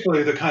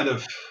particularly the kind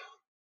of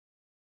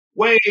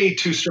way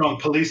too strong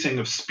policing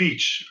of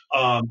speech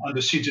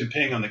under Xi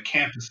Jinping on the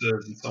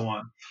campuses and so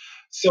on.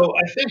 So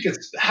I think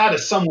it's had a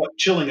somewhat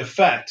chilling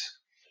effect,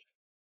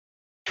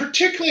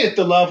 particularly at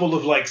the level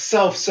of like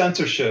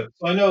self-censorship.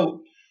 So I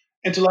know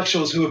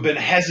intellectuals who have been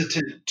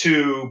hesitant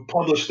to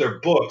publish their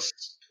books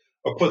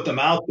or put them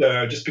out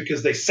there just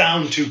because they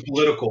sound too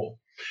political.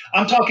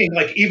 I'm talking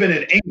like even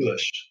in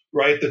English,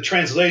 right? The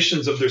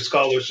translations of their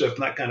scholarship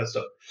and that kind of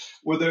stuff,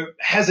 where they're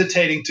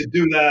hesitating to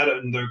do that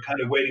and they're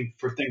kind of waiting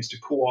for things to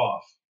cool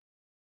off.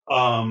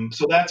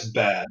 So that's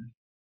bad.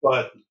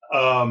 But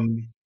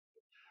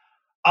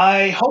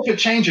I hope it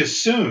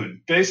changes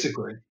soon,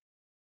 basically.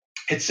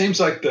 It seems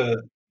like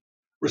the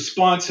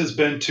response has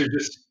been to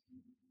just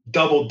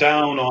double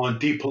down on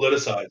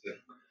depoliticizing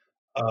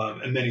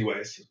in many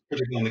ways,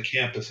 particularly on the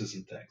campuses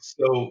and things.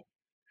 So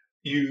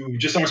you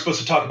just aren't supposed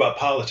to talk about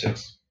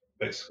politics,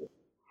 basically.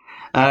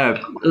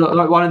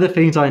 Like one of the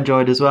things I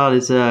enjoyed as well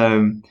is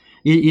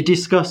you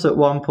discuss at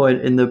one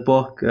point in the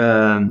book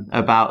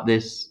about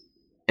this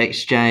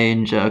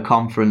exchange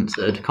conference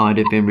that had kind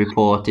of been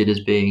reported as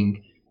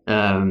being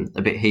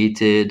a bit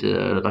heated,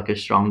 like a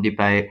strong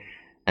debate,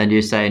 and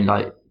you're saying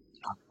like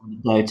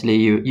totally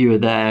you were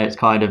there. It's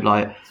kind of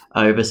like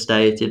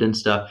overstated and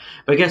stuff.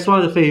 But I guess one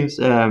of the things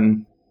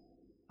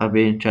I'd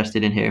be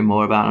interested in hearing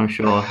more about, I'm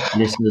sure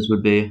listeners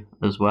would be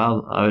as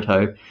well, I would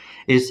hope,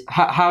 is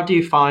how do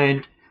you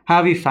find, how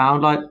have you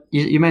found, like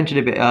you mentioned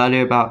a bit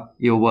earlier about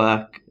your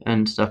work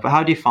and stuff, but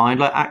how do you find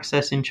like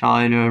access in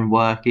China and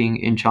working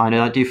in China?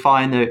 Like, do you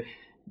find that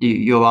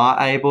you are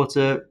able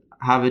to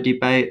have a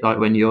debate, like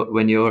when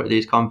you're at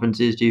these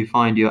conferences? Do you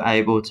find you're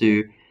able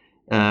to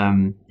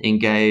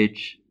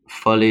engage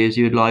fully as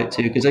you'd like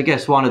to? Because I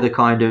guess one of the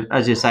kind of,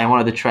 as you're saying, one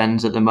of the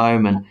trends at the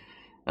moment,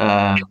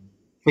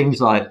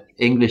 things like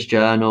English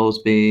journals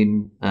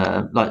being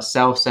like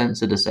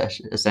self-censored,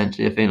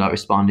 essentially. I think like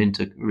responding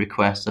to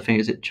requests. I think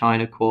is it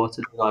China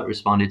Quarter like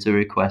responded to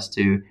requests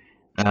to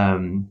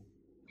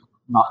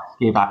not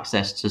give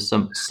access to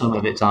some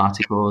of its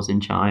articles in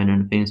China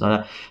and things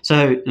like that.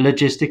 So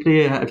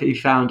logistically, have you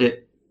found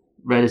it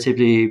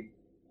relatively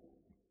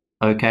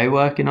okay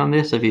working on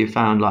this? Have you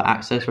found like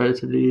access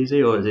relatively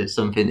easy, or is it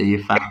something that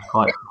you found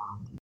quite?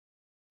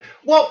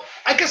 Well,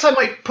 I guess I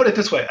might put it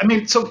this way. I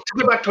mean, so to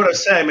go back to what I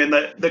was saying, I mean,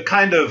 the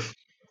kind of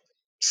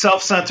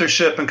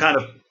self-censorship and kind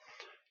of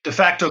de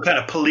facto kind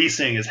of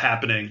policing is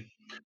happening.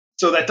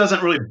 So that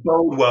doesn't really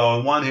bode well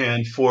on one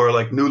hand for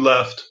like New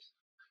Left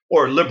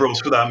or liberals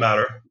for that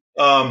matter.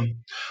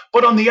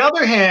 But on the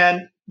other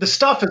hand, the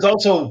stuff has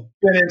also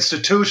been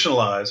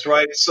institutionalized,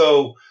 right?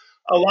 So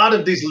a lot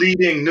of these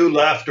leading New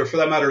Left, or for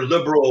that matter,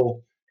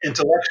 liberal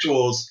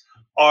intellectuals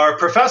are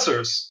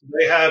professors.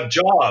 They have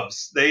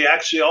jobs. They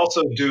actually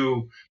also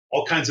do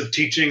all kinds of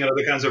teaching and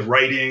other kinds of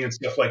writing and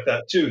stuff like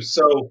that too.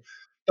 So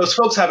those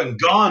folks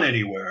haven't gone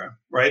anywhere,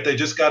 right? They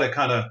just got to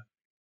kind of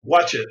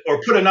watch it. Or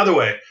put another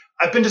way,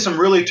 I've been to some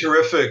really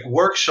terrific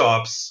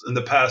workshops in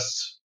the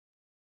past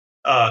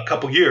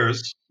couple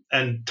years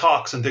and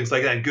talks and things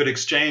like that, and good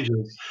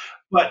exchanges,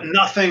 but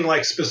nothing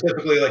like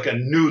specifically like a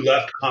New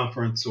Left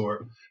conference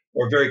or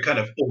very kind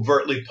of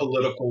overtly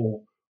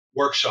political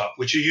workshop,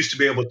 which you used to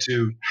be able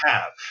to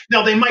have.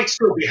 Now they might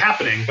still be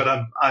happening, but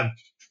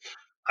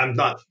I'm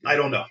not. I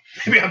don't know.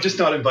 Maybe I'm just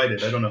not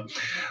invited. I don't know.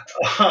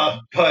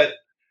 But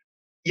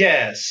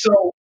yeah,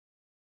 so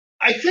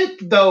I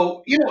think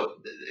though,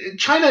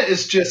 China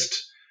is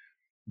just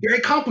very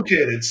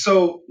complicated.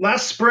 So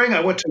last spring,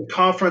 I went to a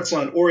conference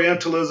on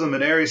Orientalism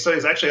and area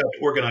studies. I actually helped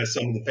organize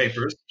some of the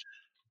papers,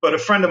 but a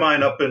friend of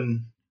mine up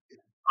in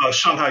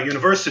Shanghai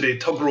University,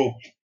 Togrul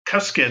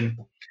Keskin,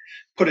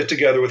 put it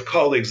together with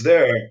colleagues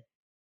there.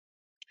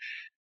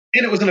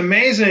 And it was an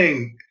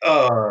amazing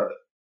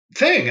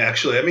thing,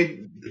 actually. I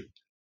mean,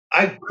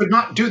 I could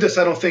not do this,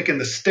 I don't think, in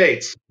the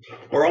States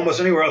or almost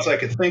anywhere else I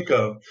could think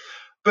of.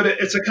 But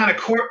it's a kind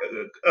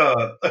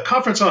of a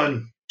conference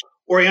on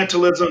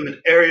Orientalism and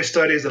area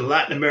studies and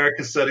Latin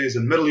American studies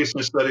and Middle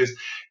Eastern studies,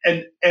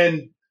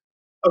 and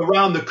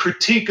around the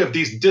critique of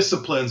these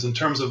disciplines in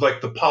terms of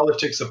like the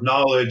politics of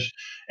knowledge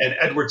and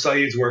Edward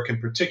Said's work in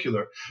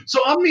particular.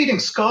 So I'm meeting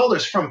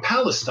scholars from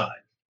Palestine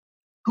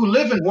who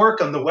live and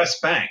work on the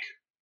West Bank,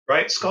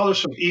 right?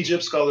 Scholars from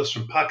Egypt, scholars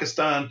from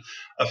Pakistan,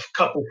 a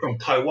couple from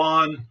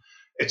Taiwan.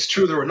 It's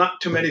true there were not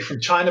too many from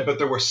China, but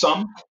there were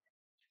some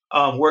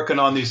working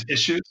on these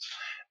issues.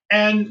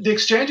 And the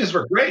exchanges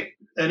were great.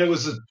 And it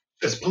was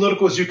as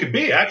political as you could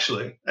be,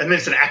 actually. I mean,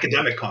 it's an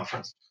academic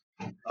conference.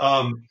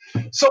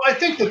 So I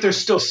think that there's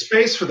still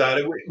space for that.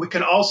 We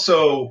can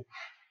also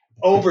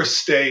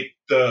overstate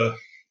the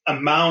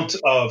amount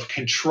of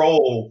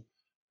control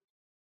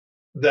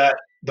that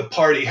the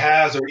party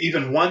has or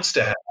even wants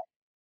to have.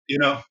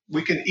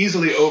 We can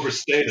easily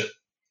overstate it.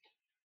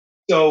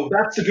 So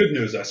that's the good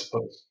news, I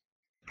suppose.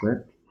 Great.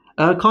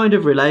 Kind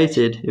of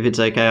related, if it's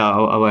okay,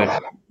 I won't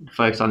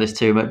focus on this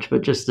too much,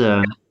 but just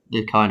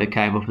it kind of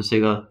came up as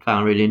something I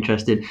found really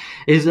interesting.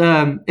 Is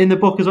in the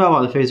book as well,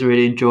 one of the things I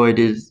really enjoyed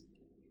is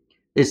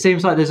it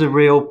seems like there's a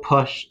real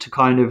push to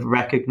kind of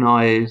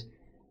recognize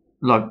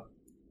like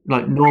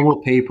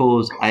normal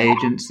people's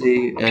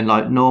agency and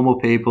like normal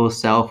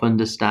people's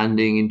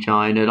self-understanding in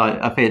China.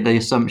 Like I think the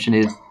assumption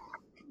is,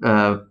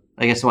 I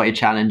guess what you're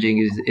challenging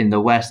is in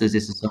the West, there's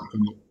this assumption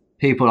that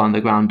people on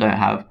the ground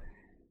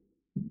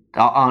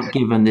aren't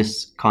given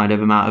this kind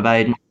of amount of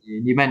agency.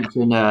 You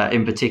mentioned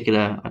in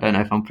particular, I don't know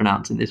if I'm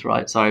pronouncing this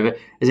right, sorry, but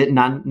is it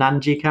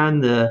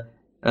Nanjikan, the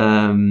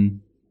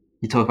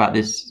you talk about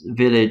this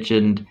village,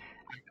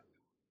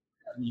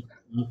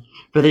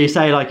 but you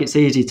say like it's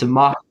easy to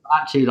mark.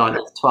 Actually, like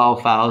there's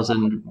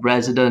 12,000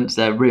 residents.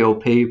 They're real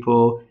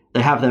people.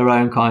 They have their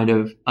own kind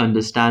of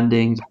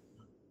understandings.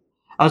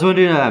 I was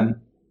wondering,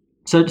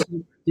 so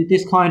did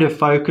this kind of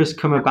focus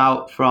come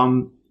about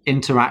from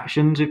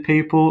interactions with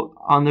people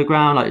on the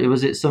ground? Like,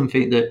 was it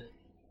something that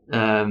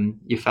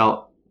you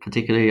felt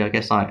particularly, I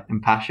guess, like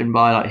impassioned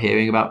by, like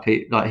hearing about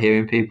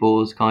hearing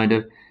people's kind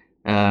of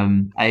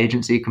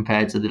agency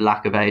compared to the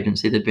lack of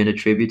agency they'd been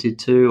attributed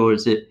to, or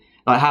is it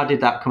like how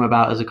did that come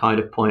about as a kind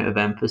of point of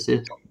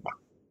emphasis?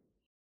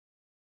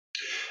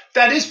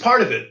 That is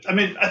part of it. I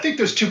mean, I think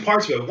there's two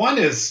parts of it. One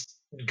is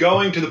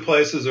going to the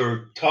places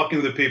or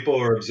talking to the people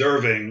or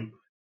observing,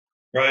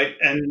 right?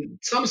 And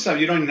sometimes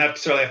you don't even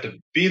necessarily have to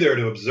be there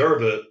to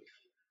observe it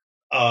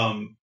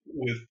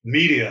with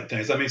media and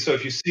things. I mean, so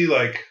if you see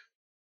like,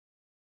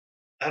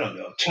 I don't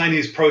know,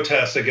 Chinese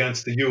protests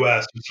against the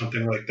U.S. or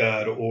something like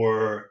that,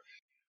 or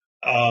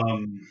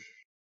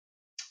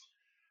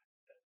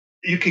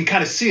you can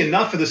kind of see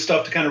enough of this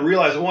stuff to kind of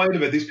realize, well, wait a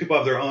minute, these people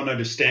have their own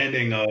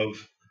understanding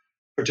of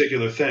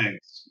particular things,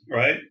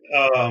 right?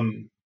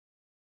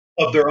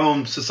 Of their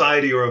own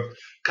society or of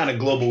kind of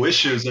global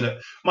issues, and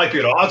it might be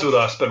at odds with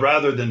us, but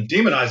rather than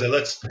demonize it,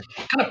 let's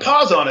kind of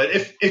pause on it.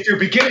 If you're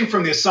beginning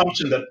from the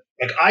assumption that,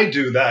 like I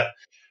do, that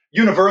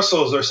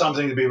universals are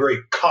something to be very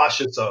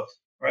cautious of,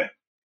 right?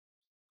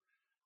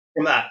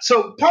 From that.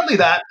 So partly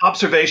that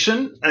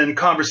observation and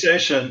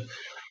conversation,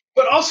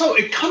 but also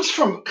it comes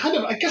from kind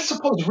of, I guess,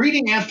 suppose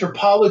reading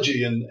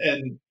anthropology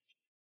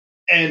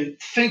and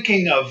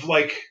thinking of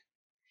like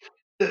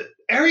the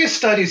area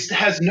studies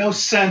has no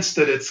sense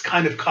that it's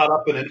kind of caught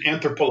up in an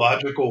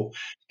anthropological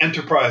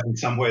enterprise in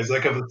some ways,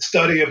 like of a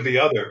study of the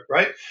other,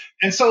 right?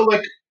 And so,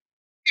 like,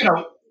 you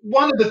know,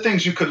 one of the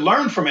things you could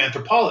learn from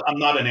anthropology, I'm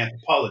not an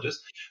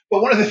anthropologist,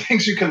 but one of the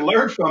things you can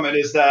learn from it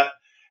is that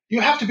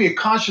you have to be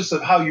conscious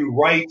of how you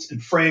write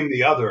and frame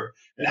the other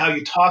and how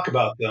you talk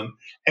about them.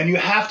 And you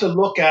have to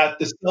look at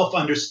the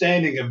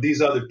self-understanding of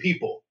these other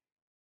people,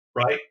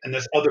 right? And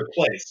this other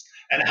place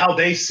and how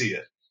they see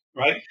it,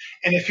 right?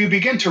 And if you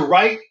begin to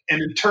write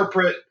and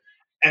interpret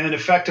and then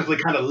effectively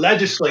kind of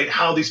legislate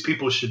how these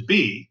people should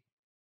be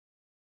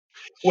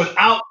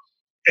without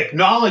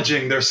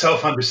acknowledging their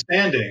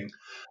self-understanding,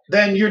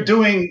 then you're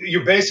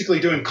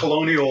basically doing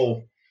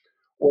colonial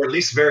or at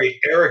least very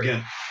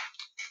arrogant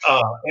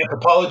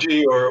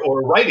anthropology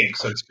or writing,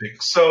 so to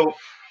speak. So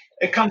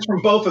it comes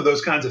from both of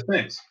those kinds of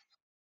things.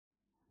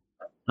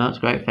 That's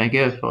great. Thank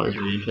you. I thought it was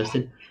really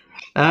interesting.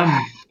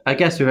 I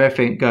guess with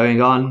everything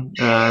going on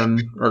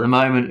at the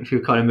moment, if we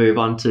kind of move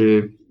on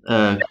to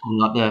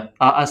like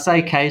I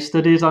say case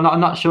studies. I'm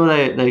not sure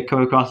they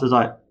come across as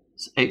like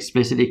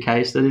explicitly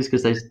case studies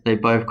because they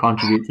both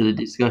contribute to the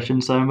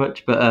discussion so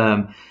much. But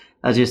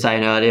as you were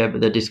saying earlier,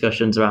 the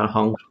discussions around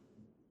Hong Kong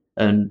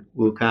and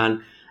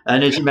Wuhan,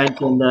 and as you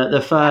mentioned,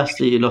 the first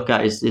that you look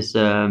at is this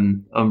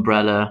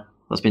umbrella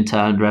that's been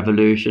termed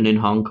revolution in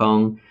Hong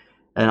Kong,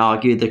 and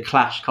argued the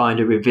clash kind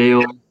of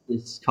revealed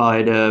this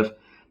kind of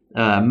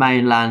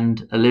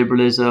mainland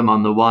liberalism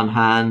on the one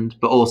hand,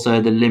 but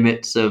also the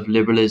limits of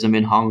liberalism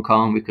in Hong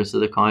Kong because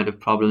of the kind of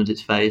problems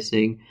it's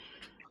facing.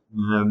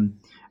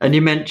 And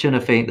you mentioned, I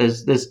think,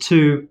 there's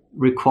two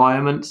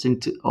requirements in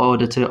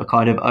order to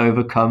kind of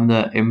overcome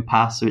the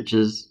impasse which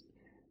has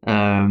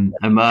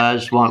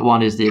emerged.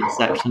 One is the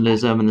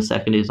exceptionalism, and the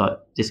second is like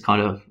this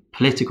kind of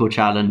political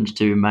challenge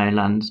to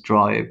mainland's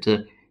drive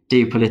to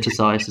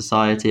depoliticize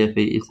society, I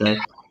think you say.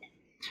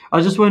 I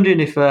was just wondering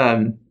if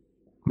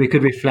we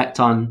could reflect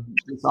on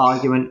this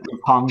argument of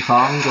Hong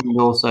Kong and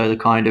also the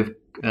kind of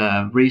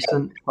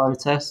recent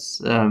protests.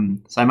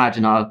 So I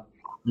imagine our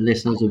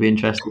listeners would be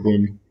interested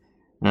in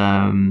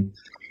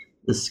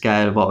the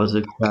scale of what was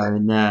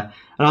occurring there.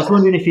 And I was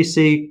wondering if you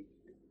see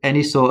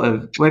any sort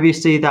of, whether you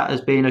see that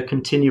as being a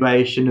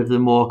continuation of the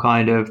more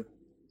kind of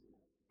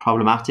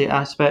problematic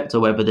aspect, or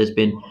whether there's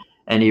been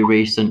any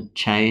recent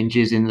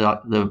changes in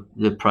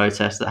the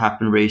protests that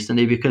happened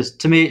recently, because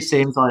to me it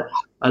seems like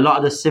a lot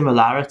of the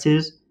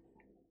similarities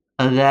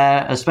are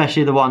there,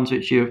 especially the ones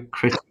which you're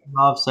critical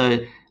of. So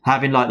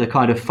having like the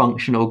kind of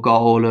functional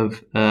goal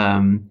of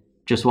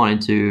just wanting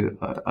to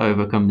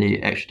overcome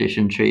the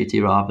extradition treaty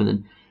rather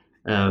than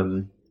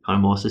kind of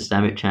more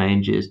systemic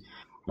changes.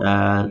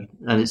 And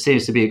it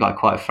seems to be like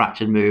quite a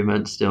fractured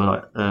movement, still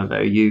like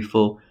very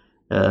youthful,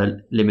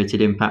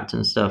 limited impact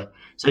and stuff.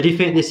 So do you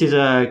think this is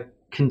a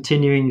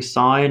continuing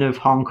sign of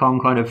Hong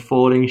Kong kind of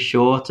falling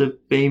short of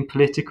being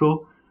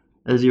political,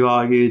 as you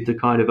argued the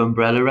kind of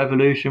umbrella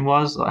revolution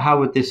was? Like, how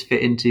would this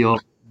fit into your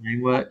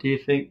work, do you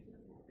think?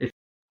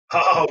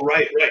 Oh,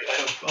 right. I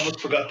almost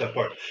forgot that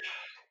part.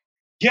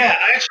 Yeah,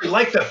 I actually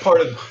like that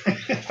part of,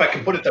 if I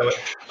can put it that way,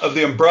 of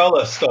the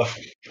umbrella stuff.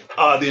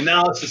 The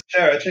analysis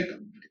there, I think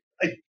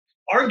I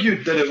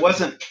argued that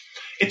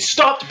it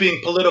stopped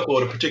being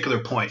political at a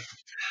particular point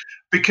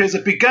because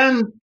it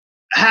began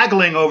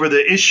haggling over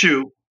the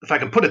issue, if I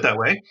can put it that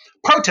way,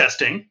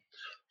 protesting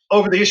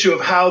over the issue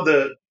of how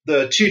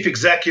the chief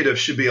executive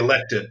should be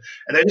elected.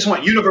 And they just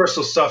want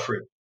universal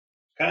suffrage.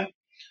 Okay.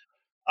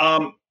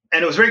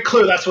 And it was very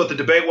clear that's what the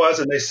debate was.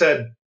 And they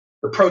said,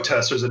 the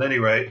protesters at any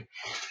rate,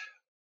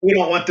 we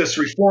don't want this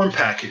reform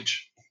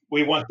package.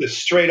 We want this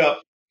straight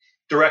up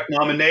direct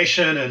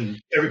nomination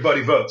and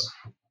everybody votes,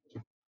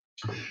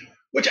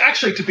 which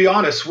actually, to be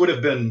honest, would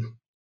have been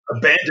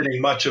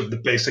abandoning much of the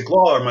basic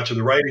law or much of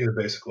the writing of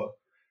the basic law,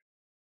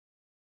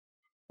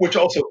 which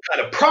also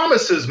kind of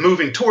promises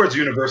moving towards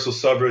universal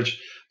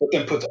suffrage, but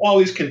then puts all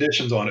these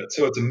conditions on it.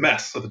 So it's a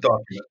mess of a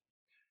document.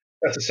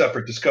 That's a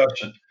separate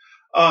discussion.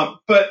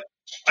 But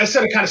I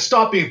said it kind of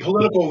stopped being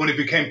political when it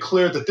became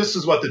clear that this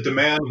is what the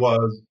demand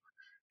was.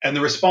 And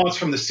the response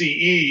from the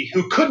CE,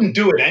 who couldn't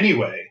do it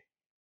anyway,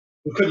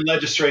 who couldn't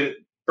legislate it,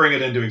 bring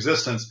it into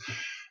existence.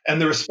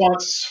 And the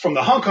response from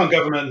the Hong Kong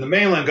government and the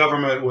mainland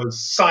government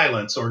was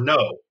silence or no,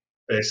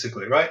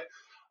 basically, right?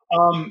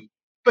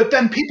 But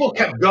then people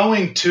kept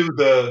going to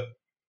the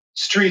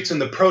streets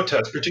and the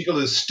protests,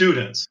 particularly the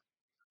students,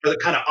 for the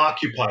kind of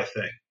Occupy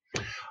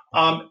thing.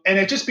 And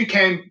it just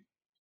became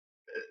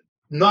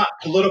not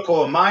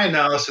political in my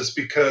analysis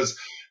because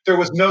there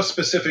was no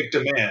specific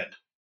demand,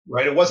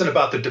 right? It wasn't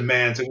about the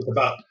demands. It was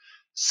about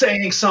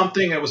saying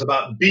something. It was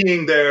about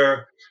being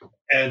there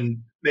and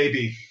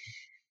maybe,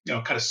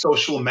 kind of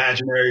social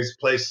imaginaries,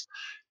 place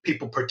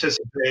people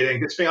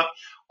participating. It's being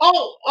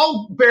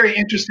all very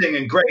interesting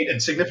and great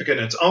and significant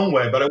in its own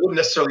way, but I wouldn't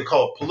necessarily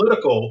call it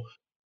political,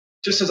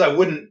 just as I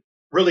wouldn't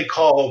really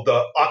call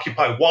the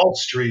Occupy Wall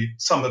Street,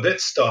 some of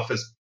its stuff,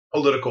 as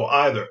political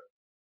either.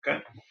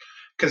 Okay.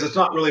 Because it's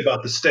not really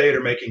about the state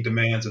or making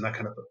demands and that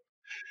kind of thing.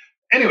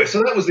 Anyway,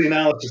 so that was the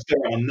analysis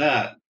there on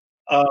that.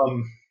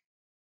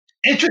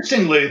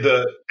 Interestingly,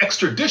 the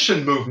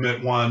extradition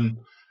movement won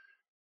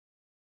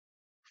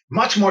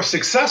much more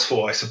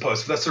successful, I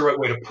suppose, if that's the right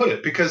way to put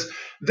it, because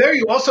there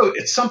you also,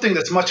 it's something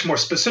that's much more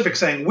specific,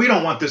 saying, we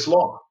don't want this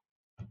law,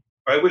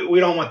 right? We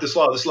don't want this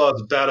law. This law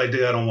is a bad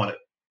idea. I don't want it,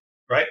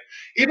 right?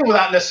 Even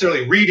without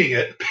necessarily reading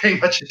it, paying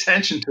much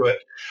attention to it,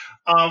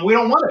 we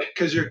don't want it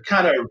because you're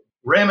kind of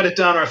ramming it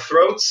down our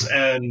throats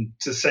and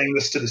to saying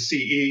this to the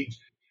CE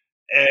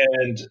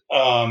and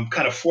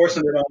kind of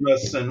forcing it on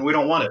us, and we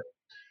don't want it.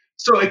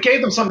 So it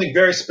gave them something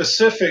very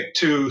specific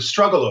to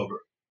struggle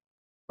over,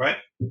 right?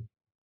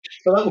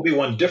 So that will be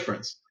one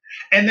difference.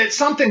 And it's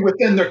something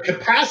within their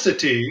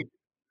capacity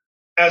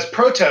as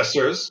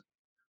protesters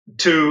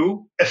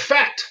to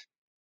effect,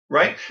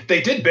 right?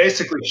 They did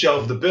basically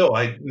shelve the bill.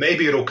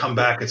 Maybe it'll come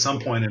back at some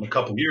point in a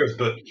couple of years,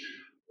 but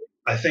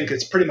I think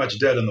it's pretty much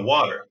dead in the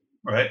water,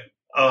 right?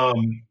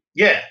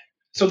 Yeah.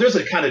 So there's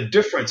a kind of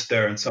difference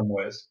there in some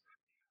ways.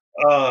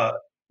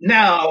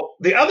 Now,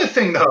 the other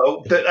thing,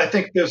 though, that I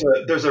think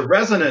there's a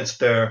resonance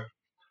there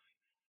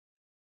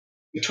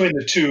between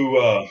the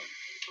two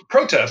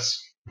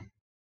protests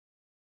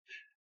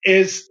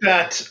is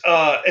that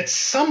at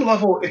some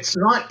level, it's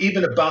not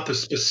even about the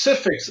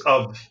specifics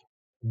of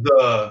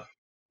the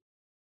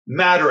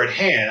matter at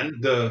hand,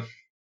 the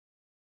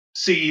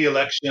CE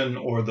election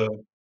or the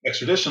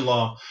extradition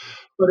law,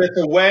 but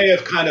it's a way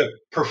of kind of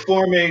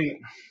performing,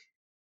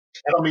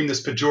 I don't mean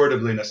this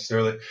pejoratively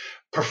necessarily,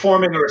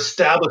 performing or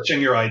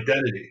establishing your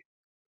identity,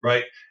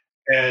 right?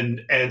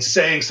 And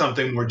saying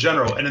something more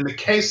general. And in the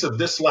case of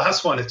this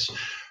last one, it's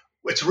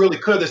really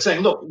clear. They're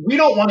saying, look, we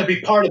don't want to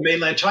be part of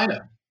mainland China,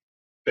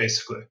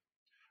 basically.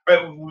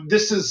 Right?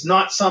 This is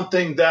not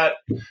something that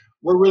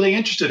we're really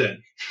interested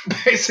in,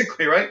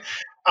 basically, right?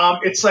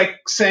 It's like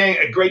saying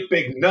a great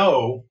big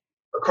no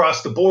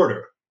across the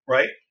border,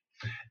 right?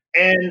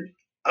 And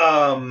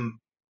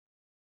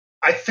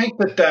I think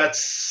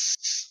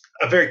that's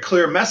a very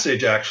clear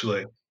message,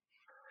 actually.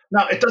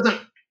 Now, it doesn't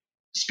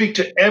speak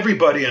to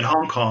everybody in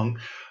Hong Kong,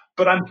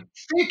 but I'm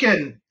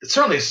thinking it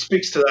certainly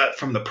speaks to that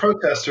from the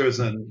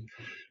protesters and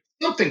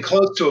something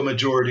close to a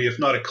majority, if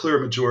not a clear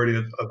majority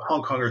of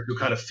Hong Kongers who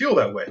kind of feel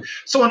that way.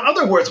 So in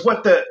other words,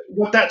 what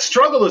that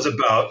struggle is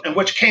about and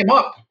which came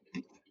up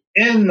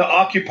in the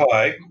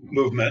Occupy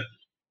movement,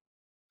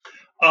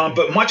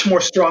 but much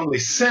more strongly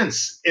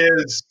since,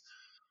 is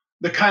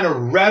the kind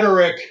of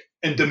rhetoric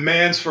and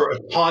demands for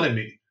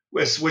autonomy,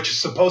 which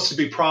is supposed to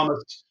be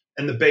promised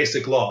in the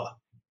basic law,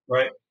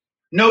 right?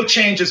 No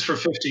changes for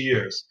 50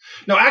 years.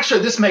 No,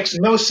 actually, this makes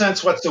no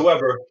sense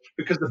whatsoever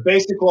because the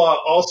basic law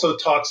also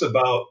talks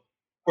about,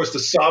 of course, the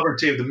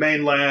sovereignty of the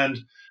mainland.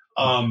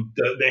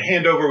 The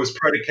handover was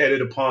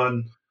predicated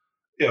upon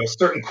a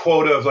certain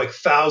quota of like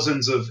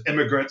thousands of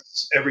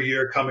immigrants every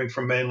year coming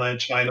from mainland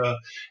China.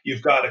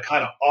 You've got a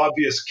kind of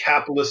obvious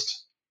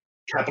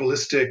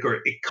capitalistic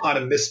or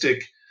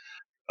economistic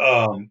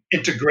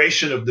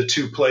integration of the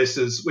two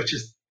places, which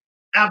is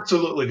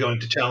absolutely going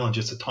to challenge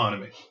its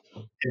autonomy.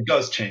 It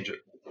does change it.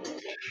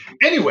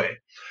 Anyway,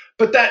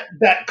 but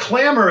that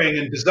clamoring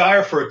and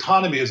desire for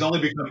autonomy has only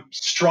become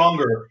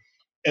stronger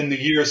in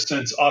the years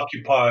since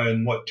Occupy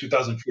in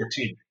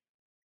 2014.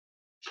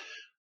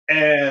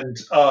 And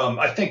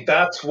I think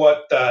that's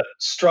what that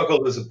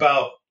struggle is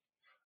about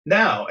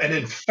now. And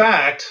in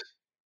fact,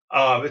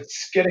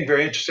 it's getting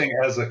very interesting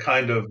as a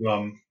kind of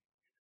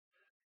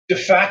de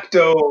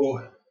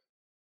facto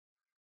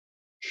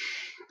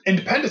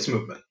independence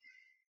movement.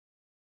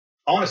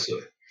 honestly.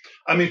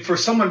 I mean, for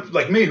someone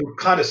like me who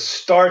kind of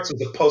starts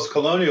as a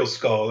post-colonial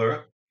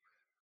scholar,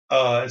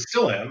 and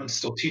still am, and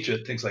still teach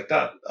it, things like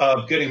that,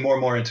 getting more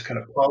and more into kind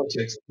of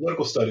politics,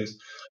 political studies,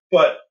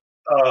 but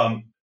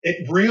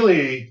it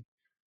really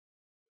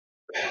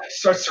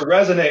starts to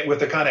resonate with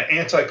the kind of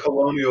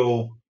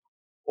anti-colonial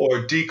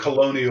or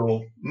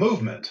decolonial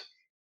movement,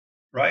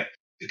 right?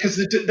 Because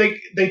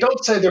they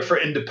don't say they're for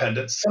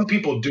independence. Some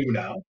people do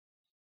now,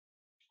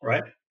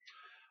 right?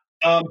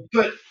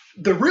 But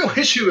the real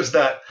issue is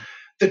that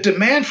the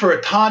demand for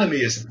autonomy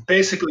is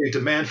basically a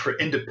demand for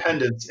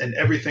independence in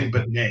everything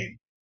but name,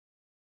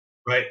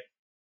 right?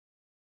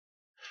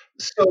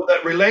 So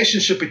that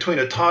relationship between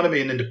autonomy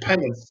and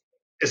independence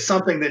is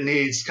something that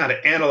needs kind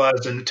of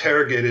analyzed and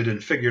interrogated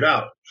and figured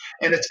out.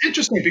 And it's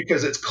interesting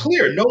because it's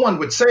clear no one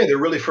would say they're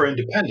really for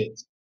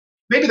independence.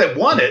 Maybe they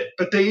want it,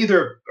 but they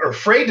either are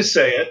afraid to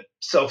say it,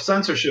 self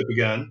censorship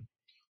again,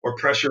 or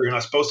pressure, you're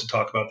not supposed to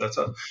talk about that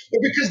stuff, but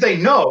because they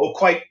know,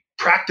 quite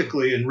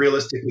practically and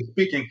realistically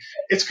speaking,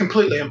 it's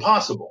completely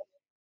impossible,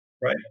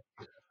 right?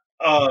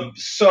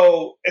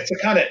 So it's a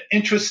kind of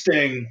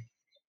interesting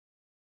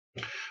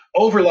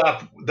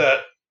overlap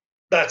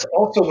that's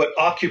also what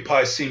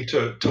Occupy seemed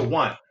to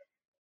want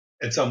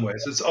in some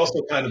ways. It's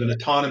also kind of an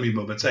autonomy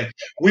movement saying,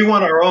 we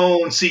want our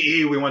own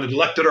CE, we want it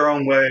elected our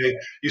own way.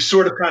 You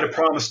sort of kind of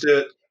promised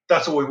it.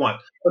 That's what we want.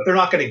 But they're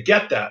not going to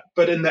get that.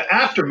 But in the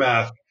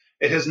aftermath,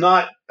 it has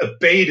not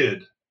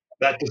abated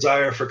that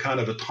desire for kind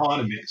of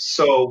autonomy.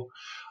 So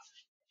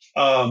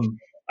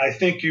I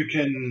think you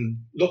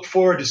can look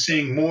forward to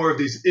seeing more of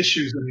these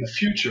issues in the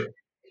future.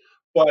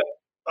 But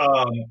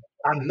um,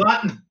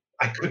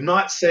 I could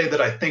not say that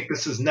I think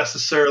this is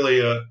necessarily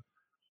a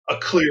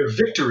clear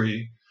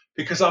victory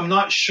because I'm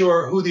not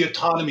sure who the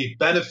autonomy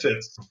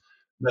benefits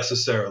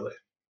necessarily.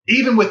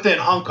 Even within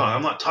Hong Kong,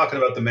 I'm not talking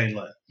about the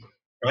mainland,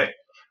 right?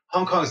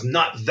 Hong Kong is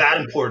not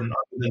that important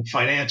other than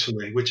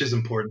financially, which is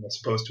important as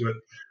opposed to it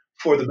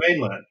for the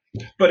mainland.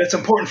 But it's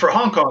important for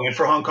Hong Kong and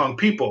for Hong Kong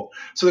people.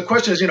 So the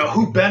question is,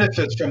 who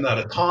benefits from that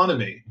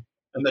autonomy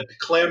and the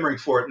clamoring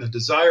for it and the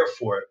desire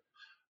for it?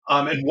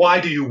 And why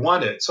do you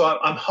want it? So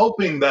I'm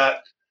hoping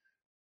that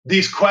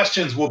these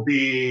questions will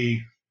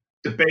be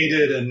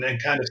debated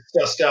and kind of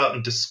sussed out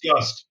and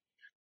discussed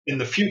in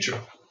the future.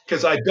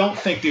 Because I don't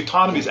think the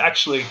autonomy is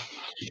actually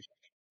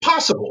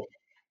possible.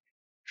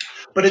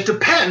 But it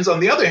depends, on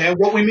the other hand,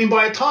 what we mean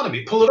by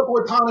autonomy. Political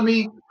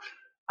autonomy,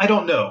 I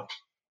don't know.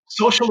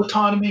 Social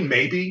autonomy,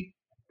 maybe.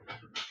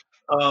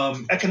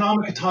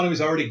 Economic autonomy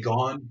is already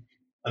gone,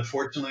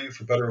 unfortunately,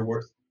 for better or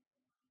worse.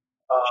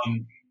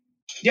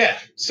 Yeah,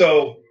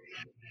 so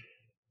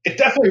it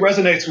definitely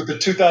resonates with the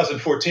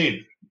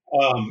 2014.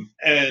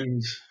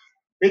 And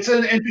it's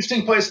an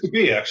interesting place to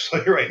be,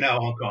 actually, right now,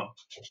 Hong Kong.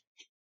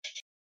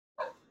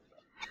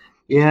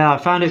 Yeah, I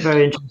found it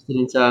very interesting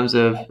in terms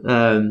of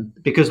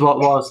because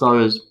whilst I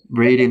was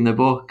reading the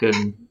book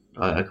and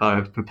I kind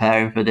of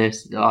preparing for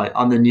this,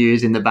 on the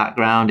news in the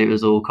background, it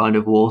was all kind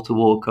of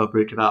wall-to-wall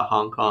coverage about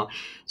Hong Kong.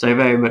 So it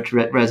very much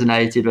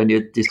resonated when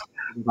you're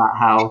discussing about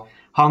how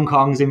Hong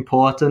Kong's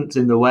importance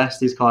in the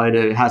West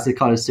has a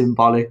kind of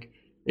symbolic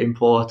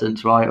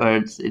importance, right? Where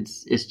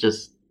it's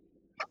just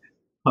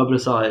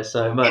publicized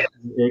so much.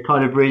 It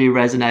kind of really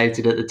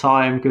resonated at the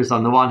time because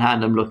on the one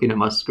hand I'm looking at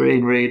my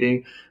screen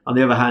reading, on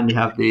the other hand you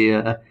have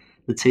the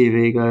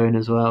TV going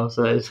as well.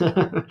 So it's it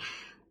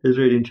was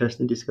a really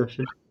interesting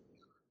discussion.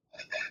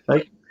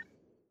 Okay,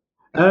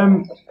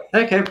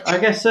 okay, I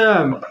guess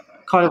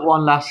kind of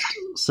one last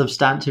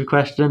substantive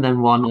question,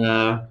 then one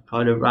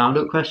kind of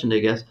roundup question, I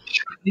guess.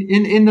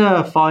 In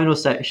the final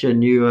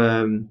section,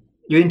 you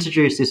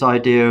introduced this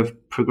idea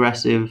of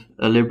progressive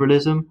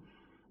liberalism.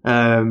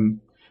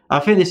 I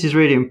think this is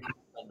really important,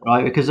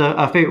 right? Because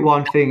I think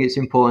one thing it's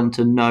important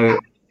to note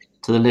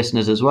to the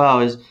listeners as well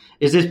is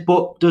this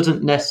book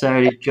doesn't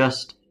necessarily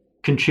just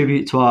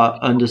contribute to our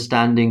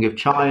understanding of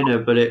China,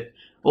 but it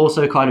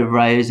also kind of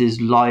raises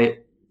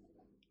light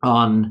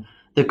on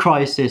the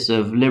crisis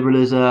of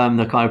liberalism,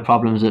 the kind of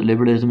problems that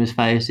liberalism is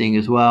facing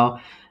as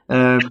well.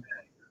 So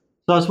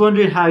I was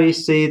wondering how you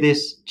see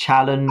this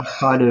challenge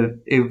kind of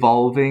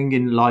evolving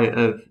in light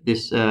of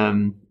this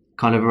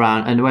kind of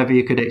around, and whether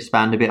you could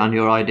expand a bit on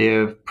your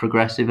idea of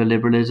progressive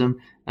liberalism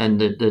and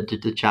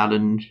the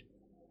challenge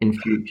in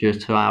future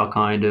to our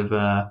kind of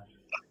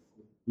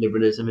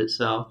liberalism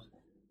itself.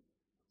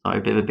 Sorry,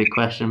 a bit of a big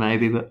question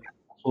maybe, but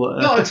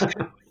No, it's a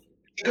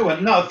good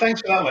one. No,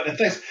 thanks for that one. And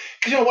thanks.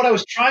 Because, what I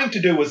was trying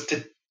to do was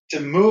to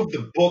move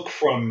the book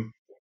from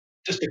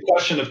just a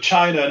question of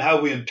China and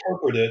how we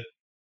interpret it,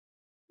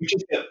 which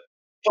is a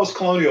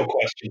post-colonial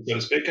question, so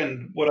to speak,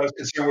 and what I was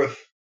concerned with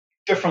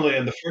differently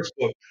in the first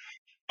book,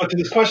 but to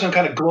this question of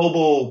kind of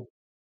global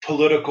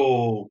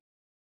political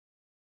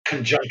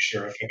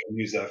conjuncture, if I can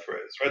use that phrase,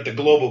 right? The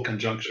global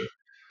conjuncture.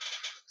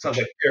 Sounds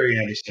like Perry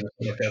Anderson, or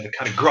something like that, the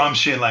kind of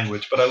Gramscian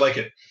language, but I like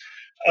it.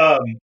 Um,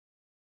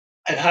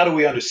 and how do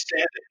we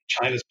understand it?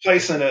 China's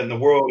place in it, and the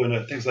world,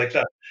 and things like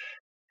that.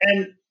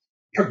 And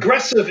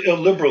progressive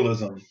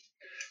illiberalism.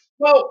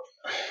 Well,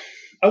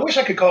 I wish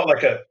I could call it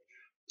like a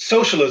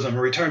socialism,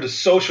 a return to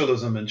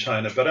socialism in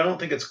China, but I don't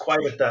think it's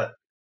quite at that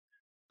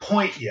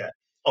point yet,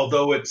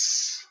 although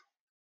it's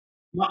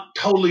not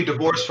totally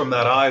divorced from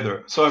that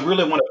either. So I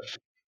really want to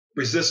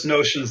resist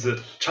notions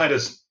that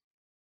China's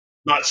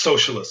not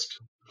socialist,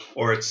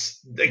 or it's,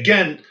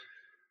 again,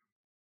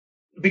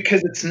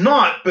 because it's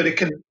not, but it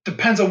can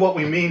depends on what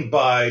we mean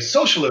by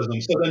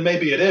socialism. So then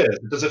maybe it is.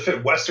 Does it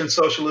fit Western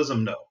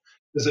socialism? No.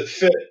 Does it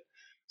fit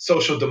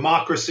social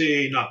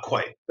democracy? Not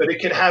quite. But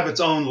it could have its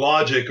own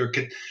logic, or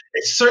it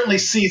certainly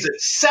sees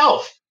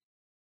itself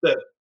that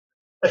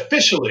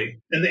officially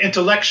in the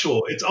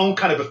intellectual, its own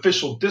kind of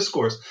official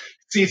discourse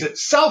sees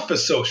itself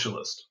as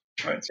socialist.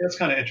 Right. So that's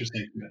kind of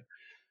interesting to me.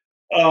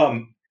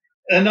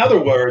 In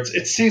other words,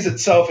 it sees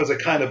itself as a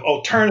kind of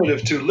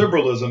alternative to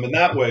liberalism in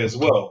that way as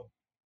well.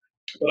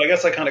 But I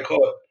guess I kind of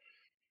call it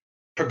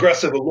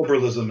progressive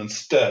liberalism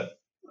instead.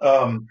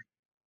 To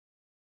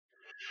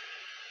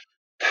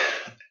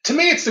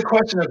me, it's the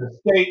question of the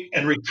state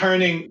and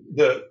returning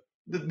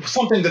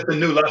something that the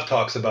New Left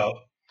talks about,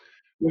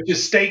 which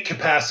is state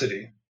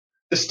capacity.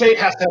 The state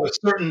has to have a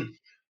certain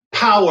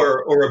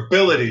power or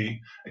ability,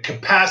 a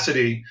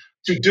capacity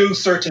to do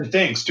certain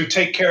things, to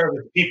take care of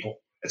its people.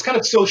 It's kind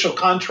of social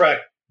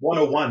contract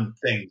 101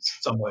 things,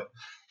 somewhat,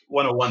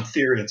 101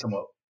 theory in some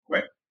way,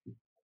 right?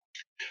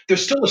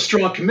 There's still a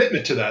strong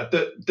commitment to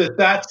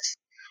that's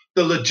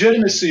the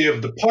legitimacy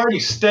of the party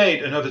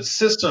state and of its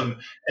system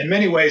in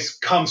many ways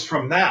comes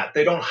from that.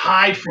 They don't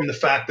hide from the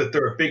fact that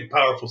they're a big,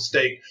 powerful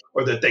state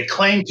or that they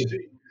claim to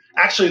be.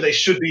 Actually, they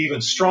should be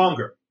even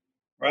stronger,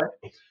 right?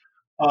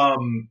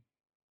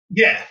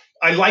 Yeah,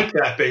 I like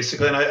that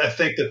basically. And I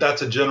think that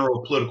that's a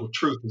general political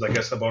truth, as I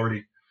guess I've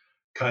already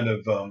kind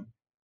of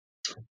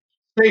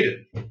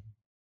stated.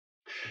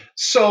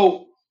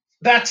 So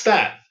that's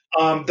that.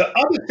 The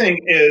other thing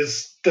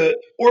is the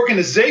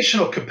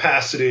organizational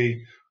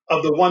capacity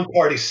of the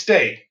one-party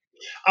state.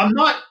 I'm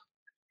not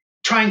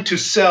trying to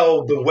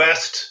sell the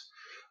West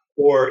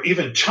or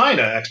even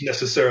China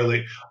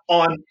necessarily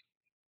on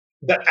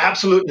the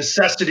absolute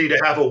necessity to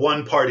have a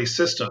one-party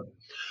system.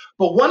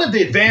 But one of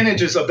the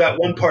advantages of that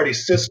one-party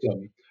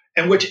system,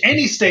 and which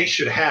any state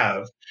should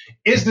have,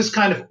 is this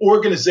kind of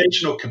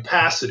organizational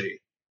capacity,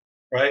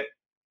 right?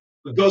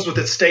 It goes with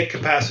its state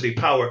capacity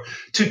power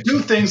to do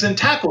things and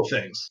tackle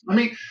things. I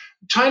mean,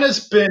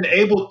 China's been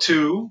able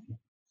to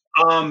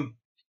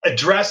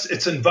address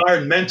its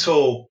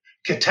environmental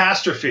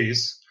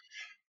catastrophes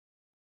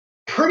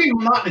pretty,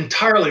 not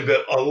entirely,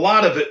 but a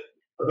lot of it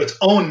of its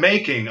own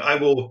making. I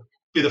will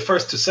be the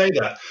first to say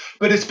that.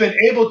 But it's been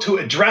able to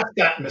address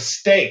that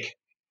mistake,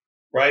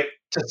 right,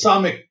 to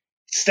some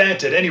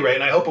extent at any rate,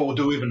 and I hope it will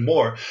do even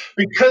more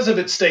because of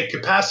its state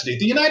capacity.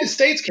 The United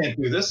States can't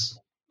do this,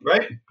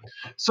 right?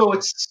 So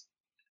it's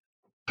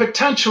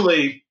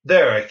potentially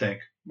there, I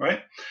think, right?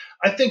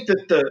 I think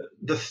that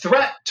the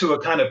threat to a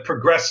kind of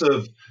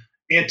progressive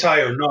anti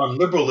or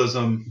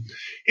non-liberalism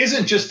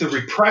isn't just the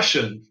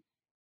repression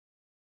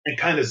and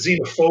kind of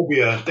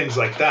xenophobia and things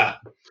like that,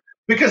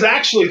 because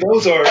actually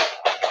those are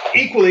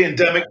equally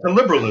endemic to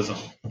liberalism,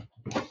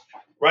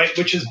 right?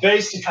 Which is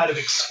based in kind of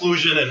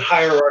exclusion and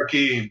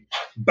hierarchy,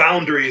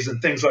 boundaries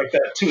and things like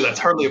that too. That's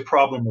hardly a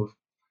problem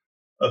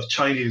of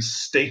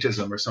Chinese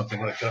statism or something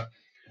like that.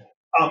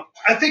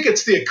 I think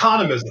it's the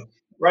economism,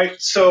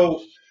 right?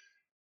 So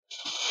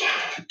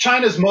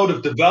China's mode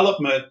of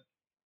development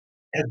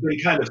has been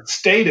kind of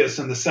statist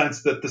in the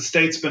sense that the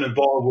state's been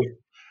involved with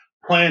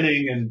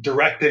planning and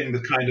directing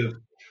the kind of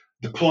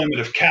deployment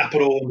of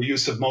capital and the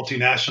use of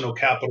multinational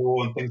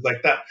capital and things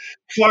like that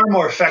far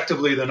more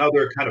effectively than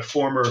other kind of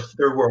former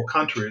third world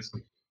countries.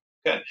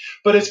 Okay.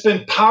 But it's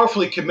been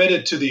powerfully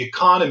committed to the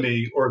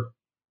economy or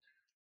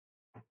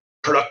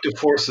productive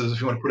forces,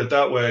 if you want to put it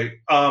that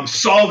way,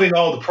 solving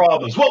all the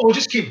problems. Well, we'll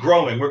just keep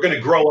growing. We're going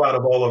to grow out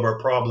of all of our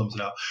problems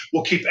now.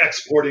 We'll keep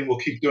exporting. We'll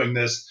keep doing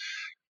this.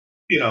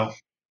 You know,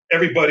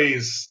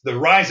 the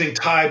rising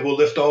tide will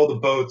lift all the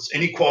boats.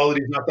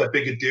 Inequality is not that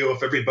big a deal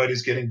if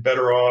everybody's getting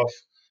better off,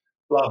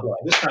 blah, blah,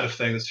 this kind of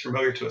thing that's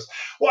familiar to us.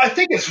 Well, I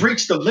think it's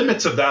reached the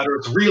limits of that, or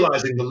it's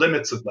realizing the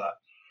limits of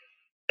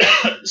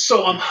that.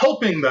 So I'm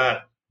hoping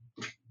that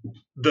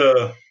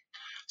the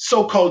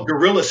so-called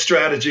guerrilla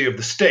strategy of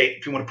the state,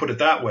 if you want to put it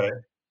that way,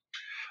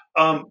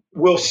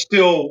 will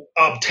still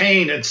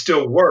obtain and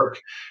still work,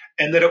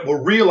 and that it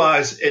will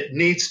realize it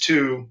needs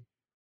to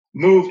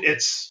move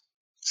its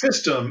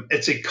system,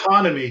 its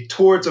economy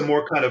towards a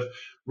more kind of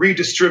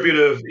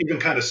redistributive, even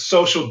kind of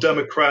social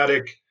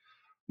democratic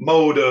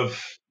mode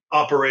of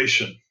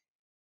operation,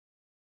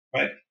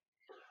 right?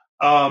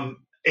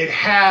 It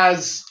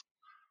has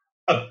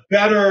a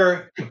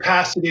better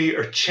capacity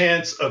or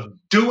chance of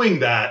doing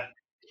that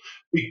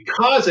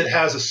because it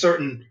has a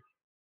certain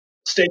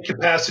state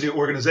capacity,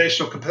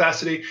 organizational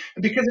capacity,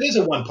 and because it is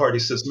a one-party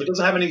system, it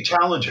doesn't have any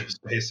challengers,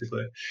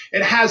 basically.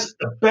 It has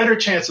a better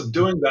chance of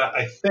doing that,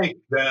 I think,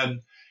 than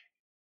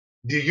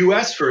the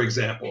U.S., for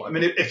example. I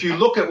mean, if you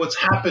look at what's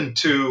happened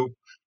to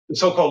the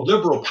so-called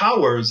liberal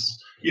powers,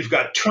 you've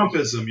got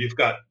Trumpism, you've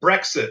got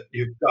Brexit,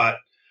 you've got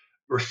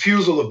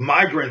refusal of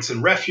migrants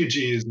and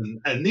refugees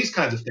and these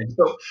kinds of things.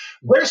 So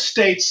their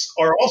states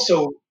are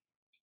also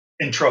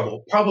in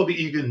trouble, probably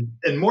even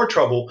in more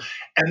trouble.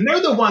 And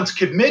they're the ones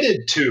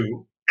committed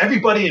to,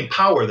 everybody in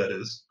power, that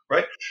is,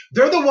 right?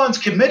 They're the ones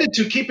committed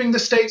to keeping the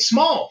state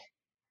small,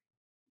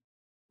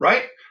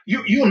 right?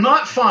 You will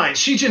not find,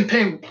 Xi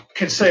Jinping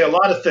can say a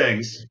lot of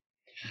things,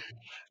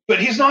 but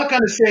he's not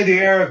going to say the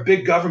era of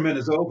big government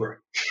is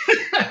over,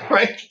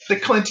 right? The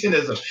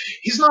Clintonism.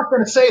 He's not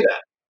going to say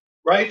that,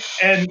 right?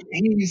 And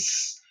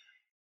he's,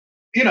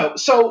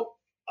 so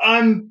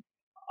I'm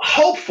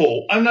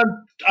hopeful. I'm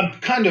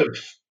kind of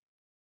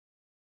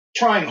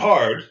trying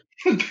hard,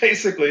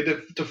 basically,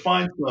 to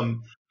find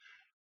some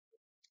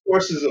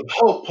sources of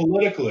hope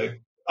politically.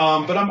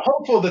 But I'm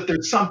hopeful that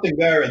there's something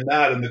there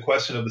in the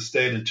question of the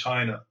state in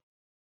China,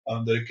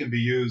 that it can be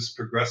used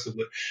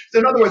progressively. So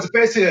in other words, it's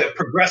basically a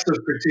progressive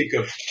critique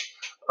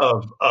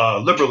of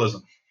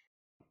liberalism.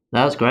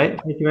 That's great.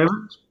 Thank you very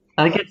much.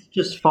 I guess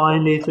just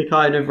finally to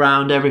kind of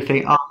round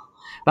everything up,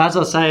 as I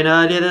was saying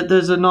earlier, that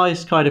there's a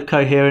nice kind of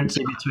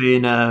coherency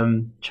between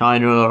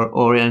China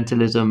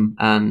Orientalism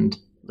and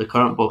the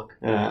current book,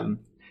 China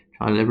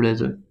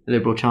Liberalism,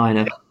 Liberal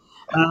China.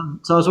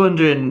 So I was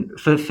wondering,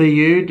 for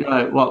you,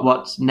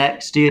 what's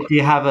next? Do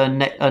you have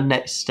a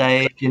next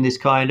stage in this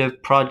kind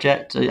of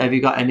project? Have you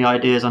got any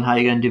ideas on how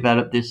you're going to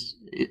develop this?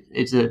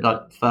 Is it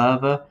like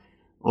further,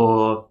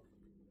 or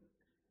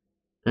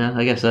yeah,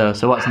 I guess so.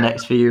 So what's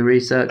next for you,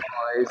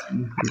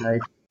 research-wise?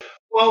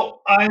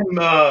 Well,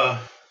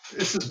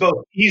 this is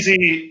both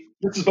easy.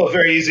 This is both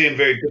very easy and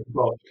very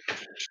difficult.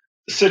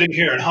 Sitting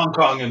here in Hong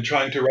Kong and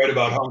trying to write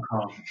about Hong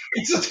Kong,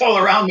 it's all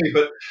around me,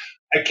 but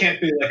I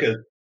can't be like a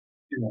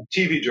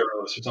TV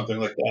journalist or something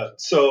like that.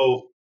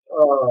 So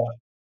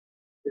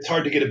it's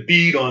hard to get a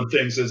bead on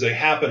things as they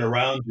happen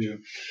around you.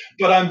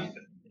 But I'm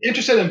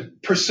interested in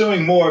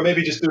pursuing more,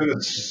 maybe just doing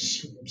a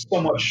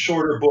somewhat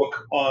shorter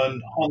book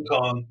on Hong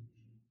Kong.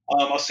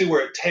 I'll see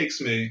where it takes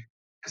me,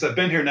 because I've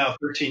been here now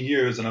 13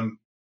 years and I'm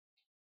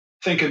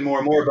thinking more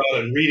and more about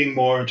it and reading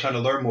more and trying to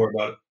learn more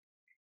about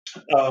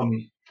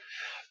it.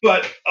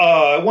 But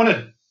I want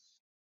to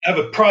have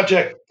a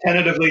project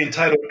tentatively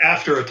entitled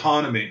After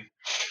Autonomy.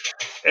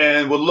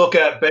 And we'll look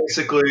at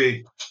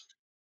basically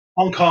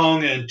Hong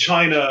Kong and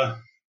China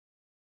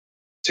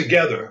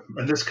together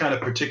in this kind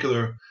of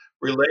particular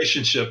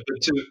relationship,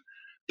 to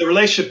the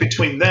relationship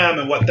between them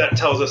and what that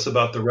tells us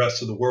about the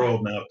rest of the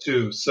world now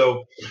too.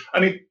 So, I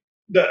mean,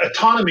 the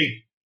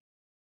autonomy,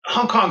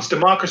 Hong Kong's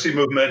democracy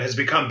movement has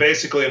become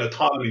basically an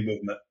autonomy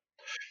movement,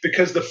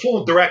 because the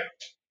full direct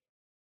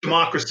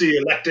democracy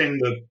electing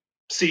the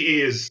CE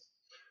is,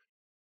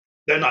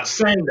 they're not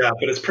saying that,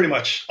 but it's pretty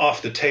much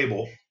off the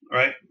table,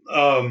 right?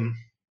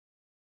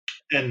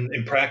 And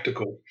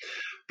impractical.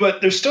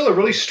 But there's still a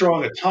really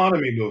strong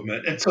autonomy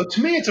movement. And so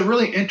to me, it's a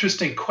really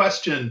interesting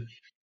question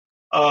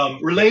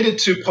related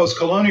to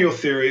post-colonial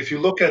theory. If you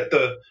look at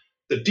the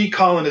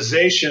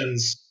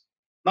decolonizations,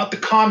 not the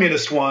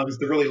communist ones,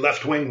 the really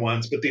left-wing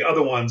ones, but the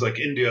other ones like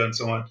India and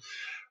so on,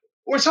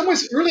 were in some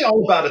ways really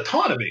all about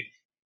autonomy,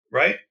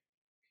 right?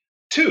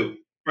 Too,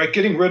 right?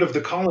 Getting rid of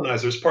the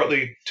colonizers,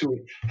 partly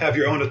to have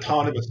your own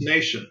autonomous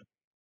nation.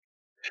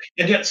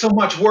 And yet so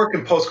much work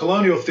in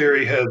post-colonial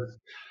theory has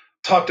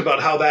talked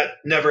about how that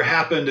never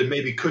happened and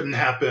maybe couldn't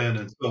happen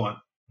and so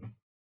on.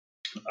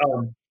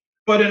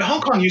 But in Hong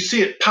Kong, you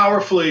see it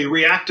powerfully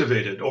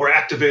reactivated or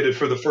activated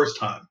for the first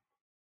time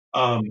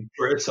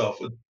for itself,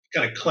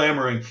 kind of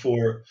clamoring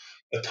for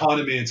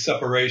autonomy and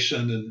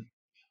separation, and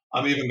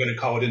I'm even going to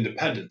call it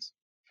independence,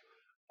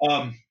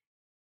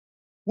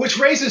 which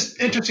raises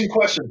interesting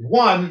questions.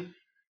 One,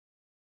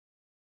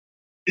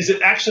 is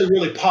it actually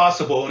really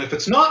possible? And if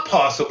it's not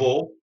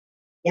possible,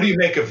 what do you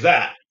make of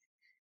that,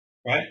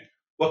 right?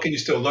 What can you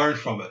still learn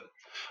from it?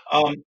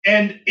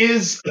 And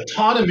is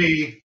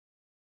autonomy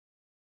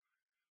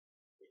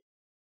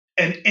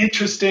an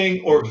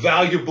interesting or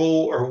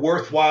valuable or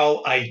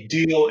worthwhile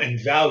ideal and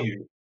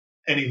value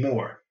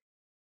anymore,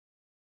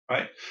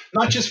 right?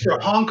 Not just for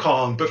Hong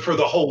Kong, but for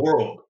the whole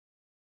world,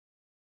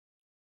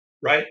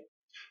 right?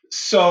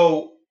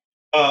 So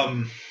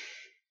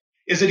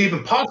is it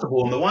even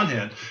possible, on the one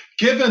hand,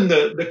 given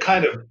the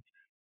kind of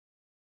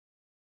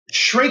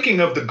shrinking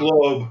of the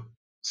globe,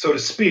 so to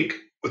speak,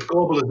 with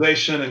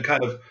globalization and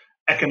kind of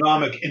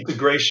economic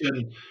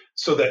integration,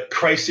 so that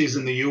crises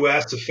in the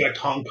US affect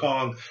Hong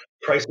Kong,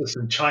 crisis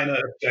in China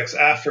affects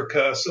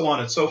Africa, so on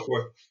and so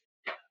forth.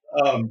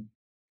 On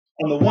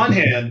the one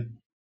hand,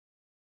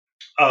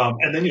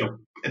 and then,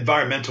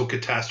 environmental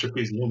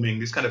catastrophes looming,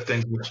 these kind of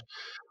things, which,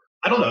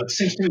 I don't know, it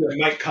seems to me that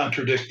might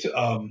contradict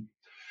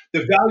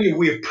the value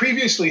we have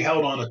previously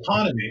held on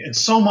autonomy. And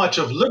so much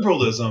of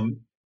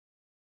liberalism,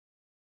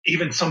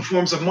 even some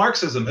forms of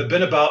Marxism, have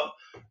been about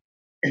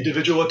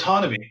individual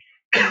autonomy,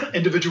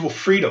 individual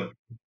freedom,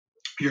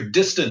 your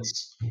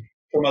distance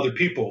from other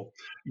people,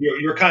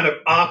 your kind of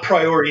a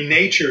priori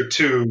nature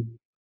to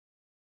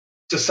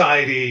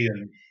society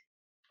and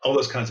all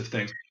those kinds of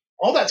things.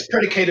 all that's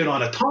predicated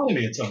on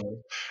autonomy in some way.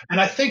 And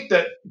I think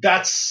that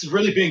that's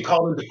really being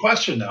called into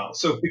question now.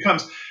 So it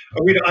becomes,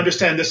 are we to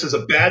understand this as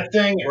a bad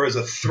thing or as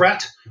a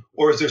threat,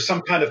 or is there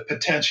some kind of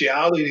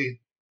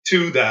potentiality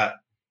to that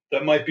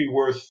might be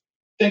worth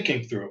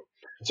thinking through?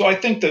 So I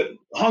think that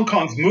Hong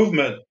Kong's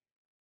movement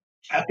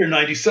after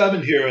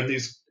 97 here and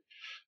these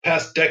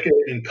past decade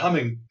and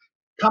coming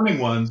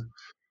ones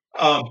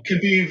can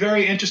be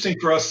very interesting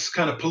for us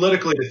kind of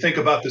politically to think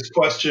about this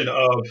question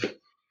of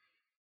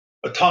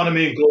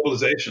autonomy and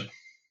globalization.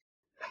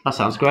 That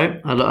sounds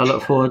great. I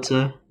look forward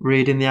to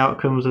reading the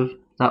outcomes of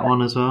that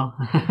one as well.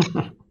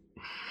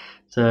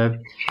 So,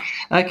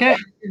 okay.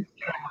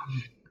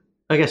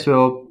 I guess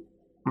we'll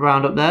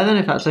round up there then,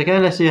 if that's okay.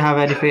 Unless you have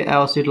anything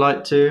else you'd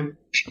like to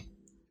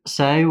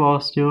say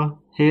whilst you're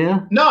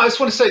here. No, I just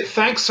want to say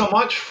thanks so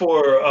much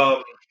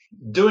for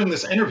doing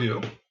this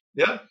interview.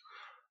 Yeah.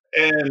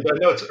 And I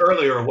know it's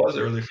early, or was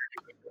early for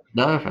you.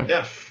 No, okay.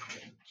 Yeah.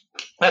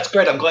 That's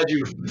great. I'm glad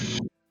you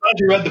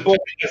read the book.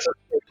 That's a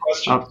great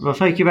question. Well,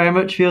 thank you very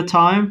much for your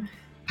time.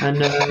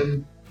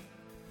 And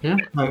yeah,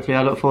 hopefully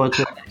I look forward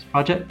to the next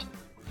project.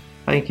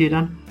 Thank you,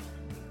 Dan.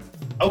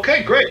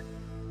 Okay, great.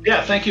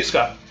 Yeah, thank you,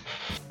 Scott.